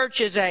see the church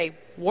is a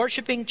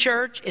worshiping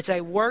church, it's a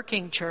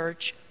working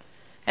church.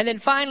 And then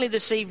finally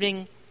this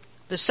evening,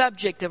 the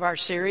subject of our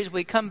series,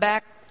 we come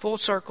back full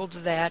circle to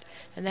that,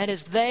 and that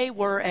is they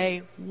were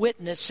a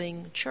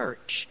witnessing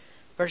church.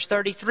 Verse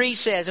 33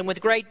 says, "And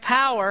with great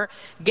power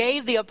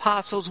gave the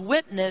apostles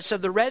witness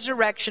of the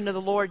resurrection of the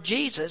Lord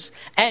Jesus,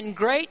 and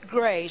great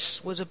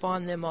grace was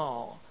upon them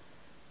all."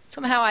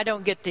 Somehow I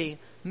don't get the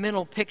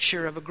mental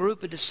picture of a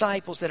group of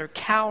disciples that are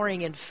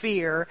cowering in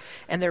fear,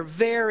 and they're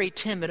very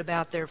timid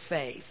about their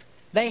faith.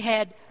 They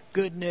had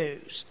good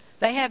news.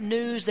 They have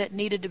news that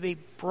needed to be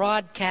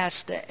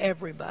broadcast to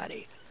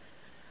everybody.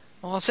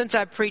 Well, since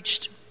I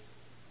preached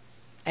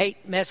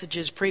 8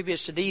 messages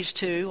previous to these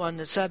 2 on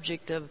the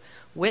subject of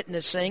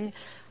witnessing,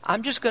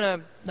 I'm just going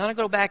to not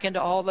go back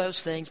into all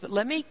those things, but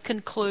let me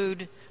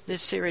conclude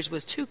this series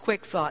with 2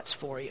 quick thoughts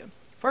for you.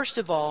 First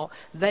of all,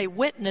 they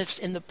witnessed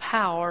in the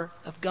power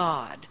of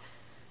God.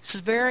 This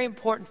is very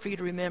important for you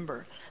to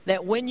remember,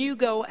 that when you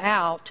go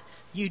out,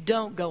 you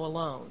don't go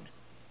alone.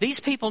 These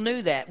people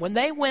knew that. When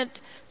they went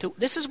to,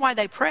 this is why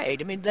they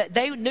prayed. I mean,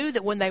 they knew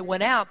that when they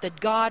went out, that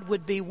God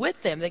would be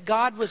with them, that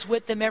God was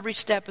with them every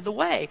step of the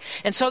way.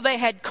 And so they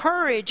had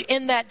courage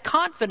in that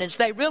confidence.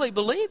 They really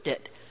believed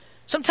it.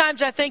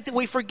 Sometimes I think that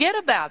we forget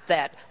about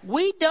that.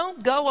 We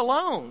don't go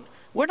alone.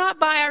 We're not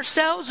by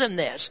ourselves in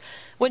this.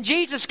 When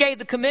Jesus gave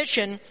the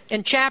commission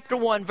in chapter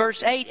 1,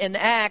 verse 8 in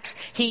Acts,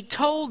 He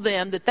told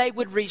them that they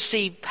would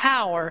receive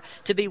power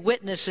to be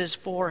witnesses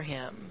for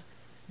Him.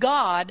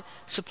 God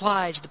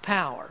supplies the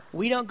power.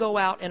 We don't go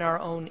out in our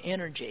own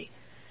energy.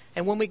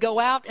 And when we go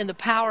out in the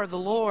power of the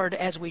Lord,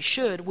 as we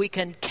should, we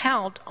can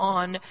count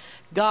on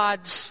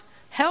God's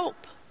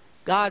help,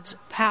 God's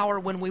power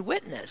when we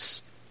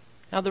witness.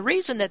 Now, the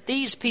reason that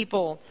these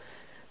people,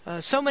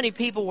 so many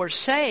people were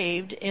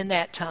saved in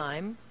that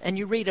time, and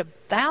you read of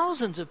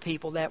thousands of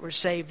people that were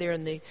saved there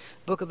in the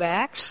book of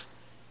Acts,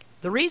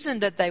 the reason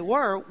that they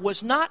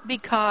was not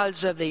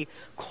because of the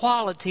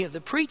quality of the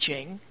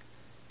preaching,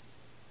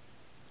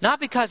 not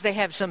because they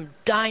have some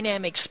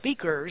dynamic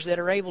speakers that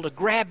are able to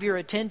grab your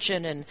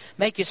attention and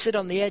make you sit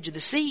on the edge of the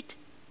seat.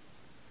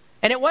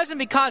 And it wasn't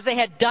because they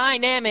had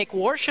dynamic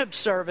worship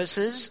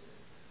services,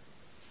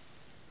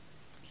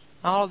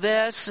 all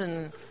this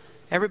and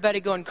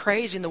everybody going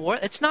crazy in the world.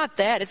 It's not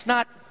that. It's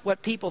not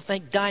what people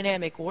think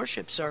dynamic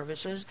worship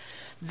services.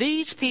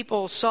 These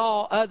people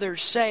saw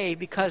others saved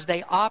because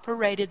they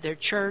operated their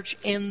church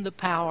in the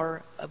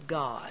power of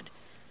God.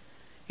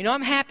 You know,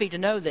 I'm happy to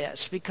know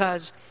this,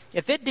 because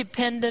if it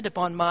depended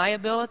upon my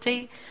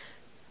ability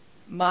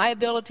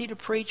to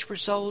preach for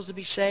souls to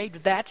be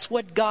saved, that's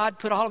what God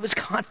put all of his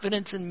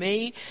confidence in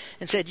me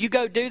and said, you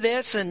go do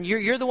this and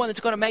you're the one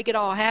that's going to make it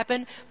all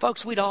happen,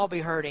 folks, we'd all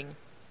be hurting.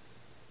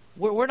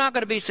 We're not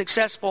going to be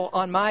successful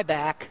on my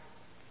back.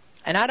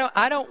 And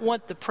I don't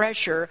want the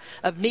pressure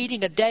of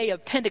needing a day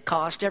of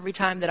Pentecost every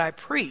time that I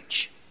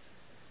preach.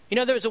 You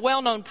know, there was a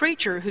well-known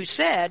preacher who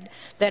said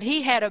that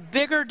he had a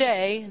bigger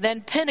day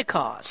than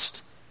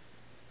Pentecost.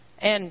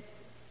 And,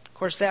 of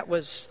course, that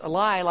was a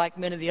lie, like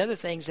many of the other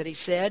things that he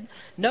said.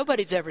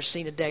 Nobody's ever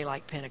seen a day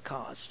like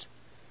Pentecost.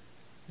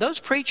 Those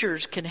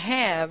preachers can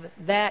have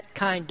that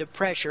kind of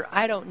pressure.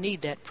 I don't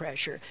need that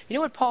pressure. You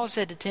know what Paul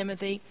said to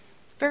Timothy?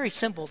 Very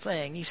simple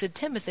thing. He said,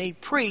 Timothy,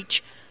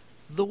 preach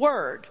the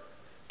word.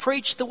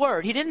 Preach the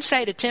word. He didn't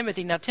say to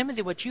Timothy, now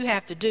Timothy, what you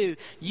have to do,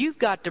 you've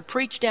got to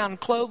preach down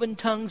cloven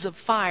tongues of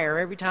fire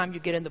every time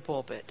you get in the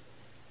pulpit.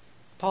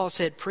 Paul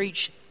said,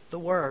 preach the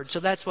word. So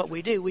that's what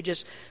we do. We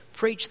just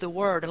preach the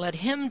word and let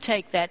him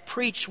take that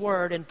preached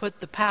word and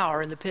put the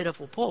power in the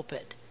pitiful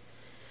pulpit.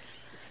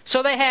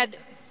 So they had,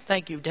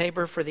 thank you,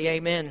 Tabor, for the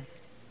amen.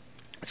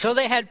 So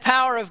they had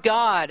power of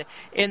God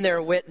in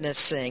their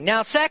witnessing.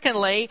 Now,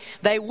 secondly,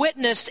 they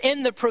witnessed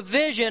in the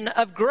provision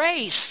of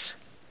grace.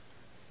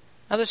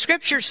 Now, the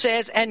Scripture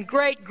says, and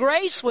great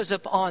grace was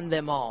upon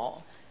them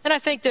all. And I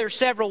think there are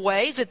several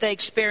ways that they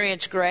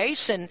experienced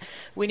grace, and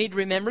we need to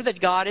remember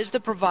that God is the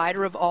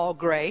provider of all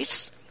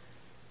grace.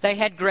 They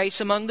had grace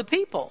among the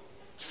people.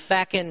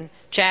 Back in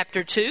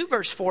chapter 2,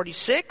 verse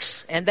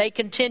 46, and they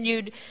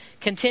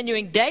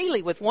continuing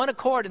daily with one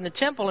accord in the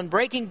temple and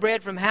breaking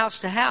bread from house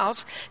to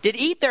house, did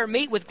eat their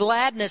meat with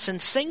gladness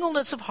and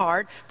singleness of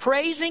heart,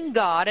 praising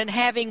God and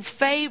having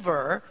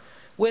favor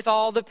with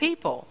all the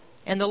people.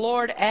 And the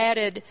Lord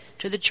added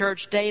to the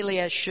church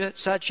daily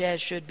such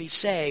as should be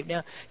saved.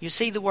 Now, you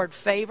see the word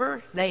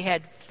favor? They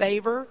had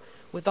favor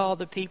with all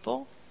the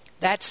people.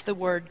 That's the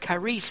word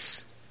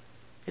charis.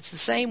 It's the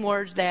same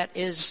word that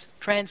is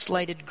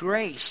translated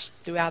grace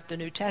throughout the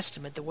New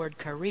Testament, the word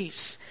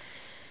charis.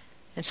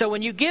 And so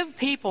when you give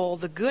people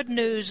the good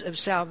news of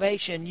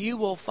salvation, you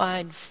will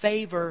find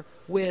favor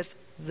with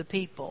the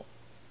people.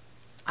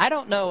 I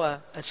don't know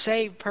a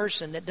saved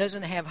person that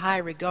doesn't have high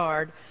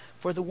regard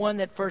for the one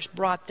that first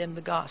brought them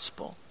the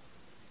gospel.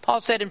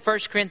 Paul said in 1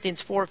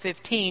 Corinthians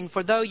 4:15,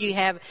 for though you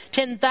have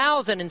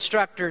 10,000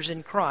 instructors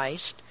in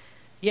Christ,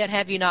 yet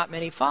have you not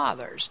many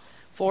fathers.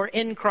 For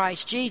in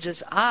Christ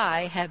Jesus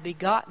I have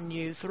begotten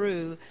you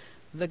through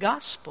the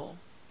gospel.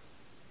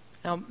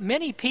 Now,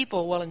 many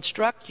people will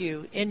instruct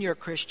you in your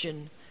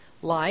Christian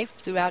life,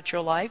 throughout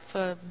your life.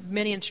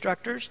 Many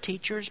instructors,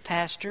 teachers,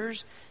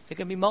 pastors. There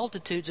can be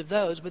multitudes of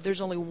those, but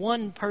there's only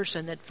one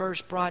person that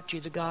first brought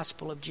you the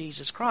gospel of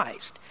Jesus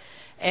Christ.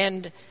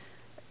 And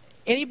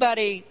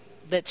anybody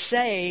that's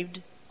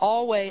saved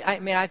always,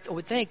 I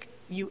would think,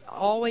 you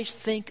always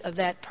think of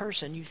that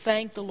person. You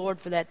thank the Lord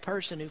for that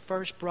person who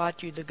first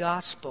brought you the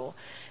gospel.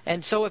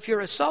 And so if you're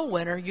a soul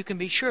winner, you can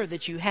be sure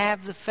that you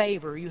have the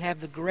favor, you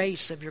have the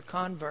grace of your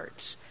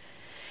converts.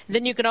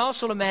 Then you can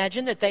also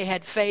imagine that they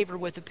had favor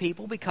with the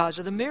people because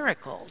of the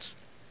miracles.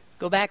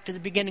 Go back to the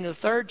beginning of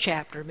the 3rd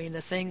chapter.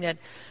 The thing that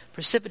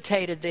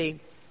precipitated the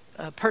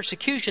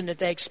persecution that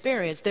they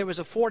experienced. There was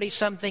a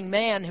 40-something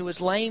man who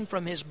was lame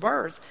from his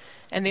birth,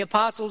 and the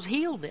apostles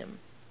healed him.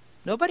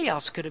 Nobody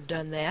else could have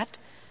done that.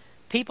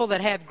 People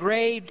that had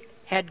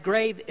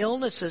grave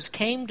illnesses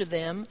came to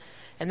them,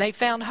 and they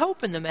found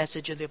hope in the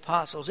message of the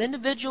apostles.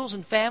 Individuals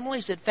and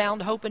families that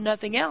found hope in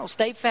nothing else,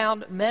 they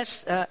found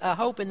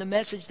hope in the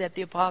message that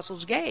the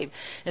apostles gave.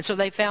 And so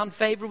they found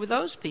favor with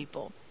those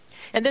people.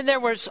 And then there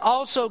was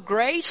also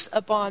grace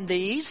upon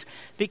these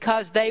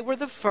because they were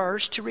the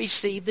first to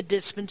receive the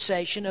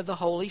dispensation of the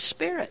Holy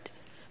Spirit.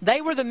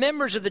 They were the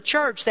members of the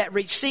church that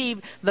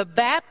received the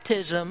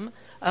baptism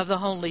of the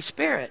Holy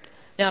Spirit.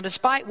 Now,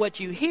 despite what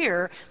you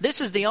hear,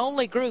 this is the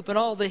only group in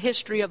all the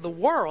history of the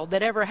world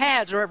that ever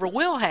has or ever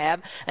will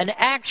have an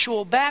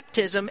actual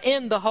baptism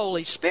in the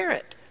Holy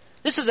Spirit.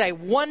 This is a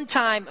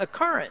one-time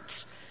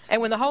occurrence. And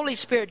when the Holy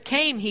Spirit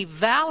came, He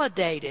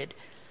validated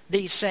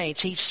these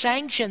saints. He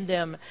sanctioned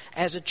them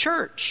as a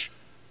church,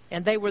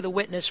 and they were the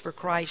witness for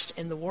Christ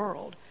in the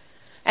world.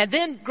 And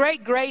then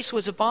great grace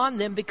was upon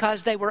them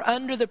because they were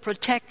under the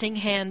protecting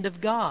hand of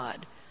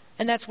God.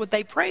 And that's what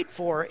they prayed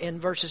for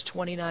in verses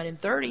 29 and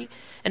 30.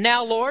 And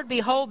now, Lord,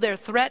 behold their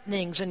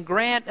threatenings, and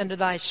grant unto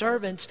thy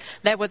servants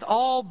that with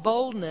all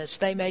boldness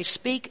they may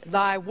speak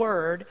thy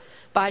word,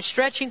 by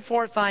stretching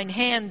forth thine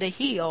hand to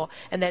heal,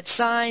 and that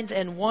signs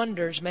and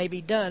wonders may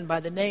be done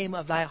by the name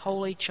of thy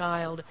holy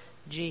child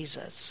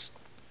Jesus.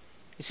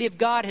 You see, if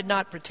God had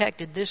not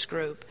protected this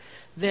group,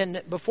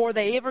 then before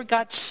they ever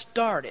got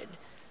started,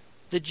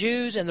 the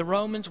Jews and the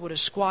Romans would have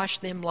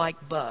squashed them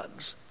like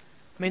bugs.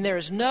 There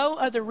is no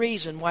other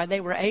reason why they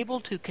were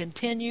able to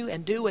continue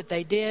and do what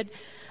they did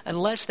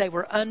unless they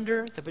were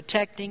under the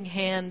protecting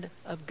hand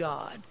of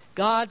God.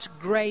 God's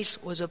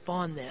grace was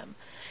upon them.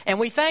 And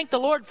we thank the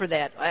Lord for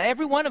that.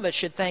 Every one of us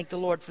should thank the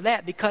Lord for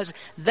that, because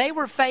they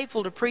were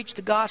faithful to preach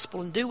the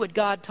gospel and do what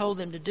God told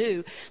them to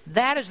do.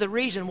 That is the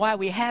reason why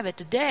we have it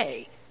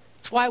today.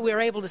 It's why we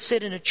are able to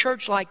sit in a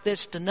church like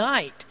this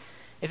tonight.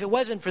 If it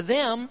wasn't for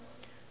them,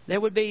 there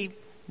would be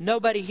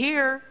nobody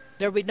here.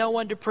 There would be no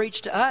one to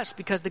preach to us,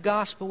 because the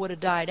gospel would have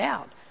died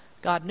out.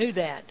 God knew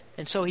that,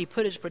 and so He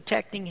put His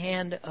protecting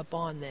hand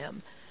upon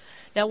them.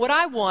 Now, what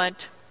I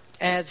want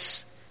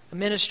as a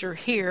minister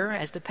here,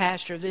 as the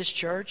pastor of this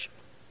church,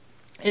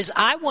 is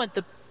I want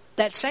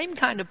that same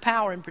kind of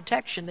power and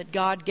protection that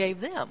God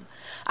gave them.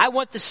 I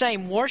want the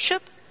same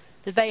worship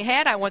that they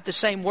had. I want the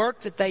same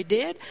work that they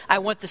did. I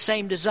want the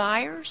same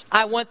desires.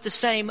 I want the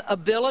same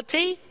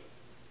ability.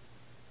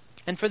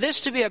 And for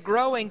this to be a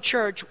growing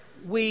church,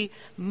 we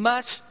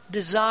must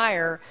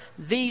desire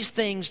these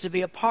things to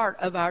be a part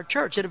of our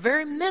church. At a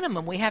very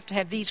minimum, we have to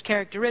have these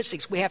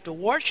characteristics. We have to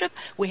worship,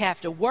 we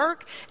have to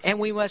work, and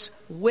we must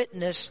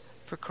witness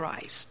for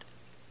Christ.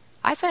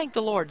 I thank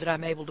the Lord that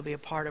I'm able to be a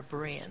part of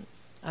Berean.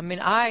 I mean,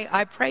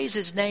 I praise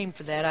His name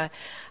for that.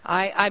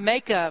 I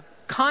make a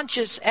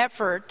conscious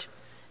effort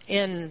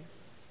in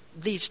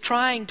these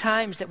trying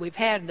times that we've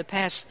had in the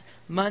past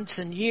months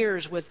and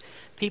years with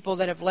people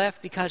that have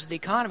left because of the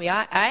economy.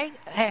 I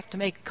have to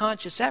make a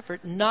conscious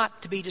effort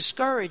not to be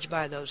discouraged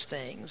by those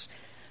things.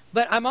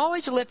 But I'm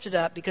always lifted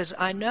up because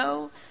I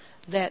know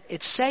that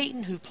it's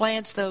Satan who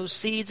plants those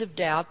seeds of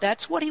doubt.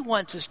 That's what he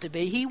wants us to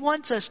be. He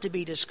wants us to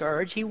be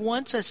discouraged. He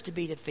wants us to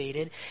be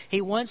defeated.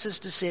 He wants us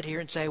to sit here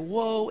and say,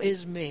 woe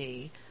is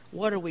me.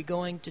 What are we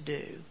going to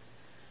do?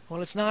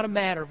 Well, it's not a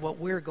matter of what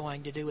we're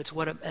going to do.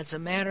 It's a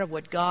matter of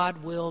what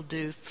God will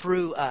do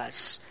through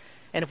us.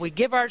 And if we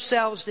give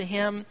ourselves to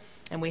Him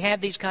and we have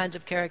these kinds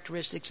of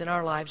characteristics in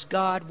our lives,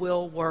 God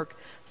will work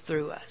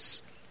through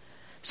us.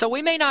 So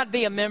we may not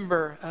be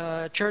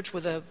a church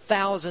with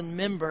 1,000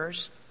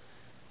 members,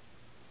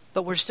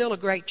 but we're still a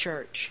great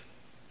church.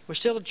 We're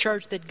still a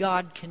church that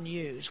God can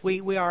use. We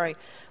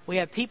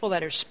have people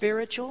that are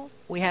spiritual.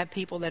 We have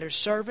people that are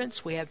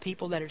servants. We have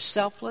people that are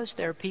selfless.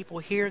 There are people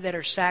here that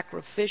are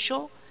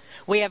sacrificial.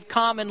 We have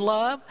common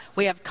love.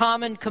 We have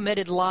common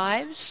committed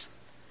lives.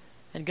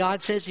 And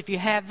God says if you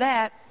have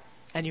that,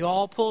 and you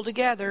all pull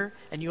together,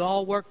 and you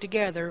all work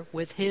together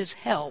with His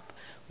help,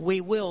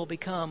 we will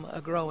become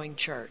a growing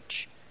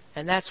church.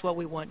 And that's what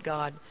we want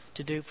God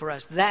to do for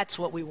us. That's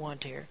what we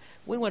want here.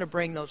 We want to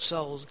bring those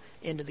souls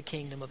into the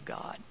kingdom of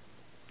God.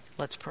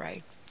 Let's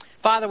pray.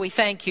 Father, we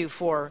thank You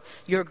for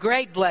Your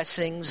great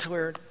blessings.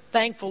 We're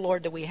thankful,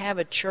 Lord, that we have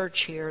a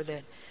church here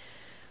that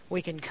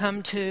we can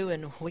come to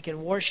and we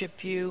can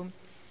worship You.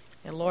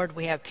 And Lord,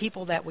 we have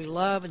people that we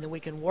love and that we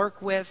can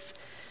work with.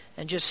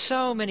 And just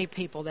so many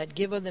people that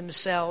give of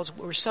themselves.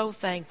 We're so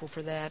thankful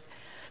for that.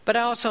 But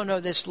I also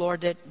know this,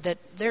 Lord, that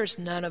there's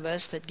none of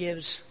us that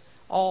gives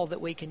all that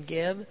we can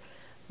give.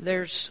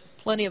 There's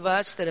plenty of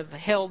us that have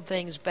held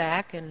things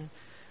back, and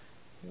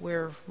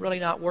we're really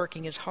not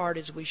working as hard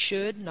as we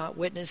should, not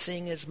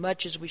witnessing as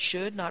much as we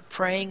should, not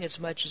praying as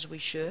much as we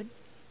should.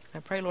 I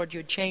pray, Lord, You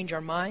would change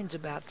our minds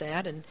about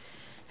that and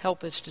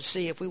help us to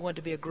see, if we want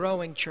to be a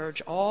growing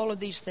church, all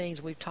of these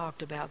things we've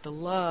talked about, the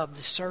love,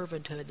 the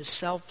servanthood, the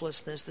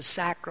selflessness, the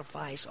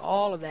sacrifice,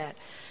 all of that,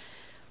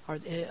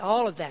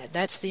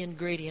 that's the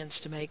ingredients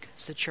to make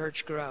the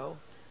church grow.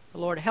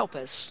 Lord, help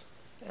us,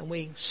 and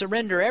we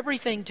surrender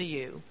everything to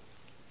You.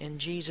 In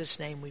Jesus'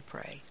 name we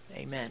pray.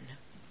 Amen.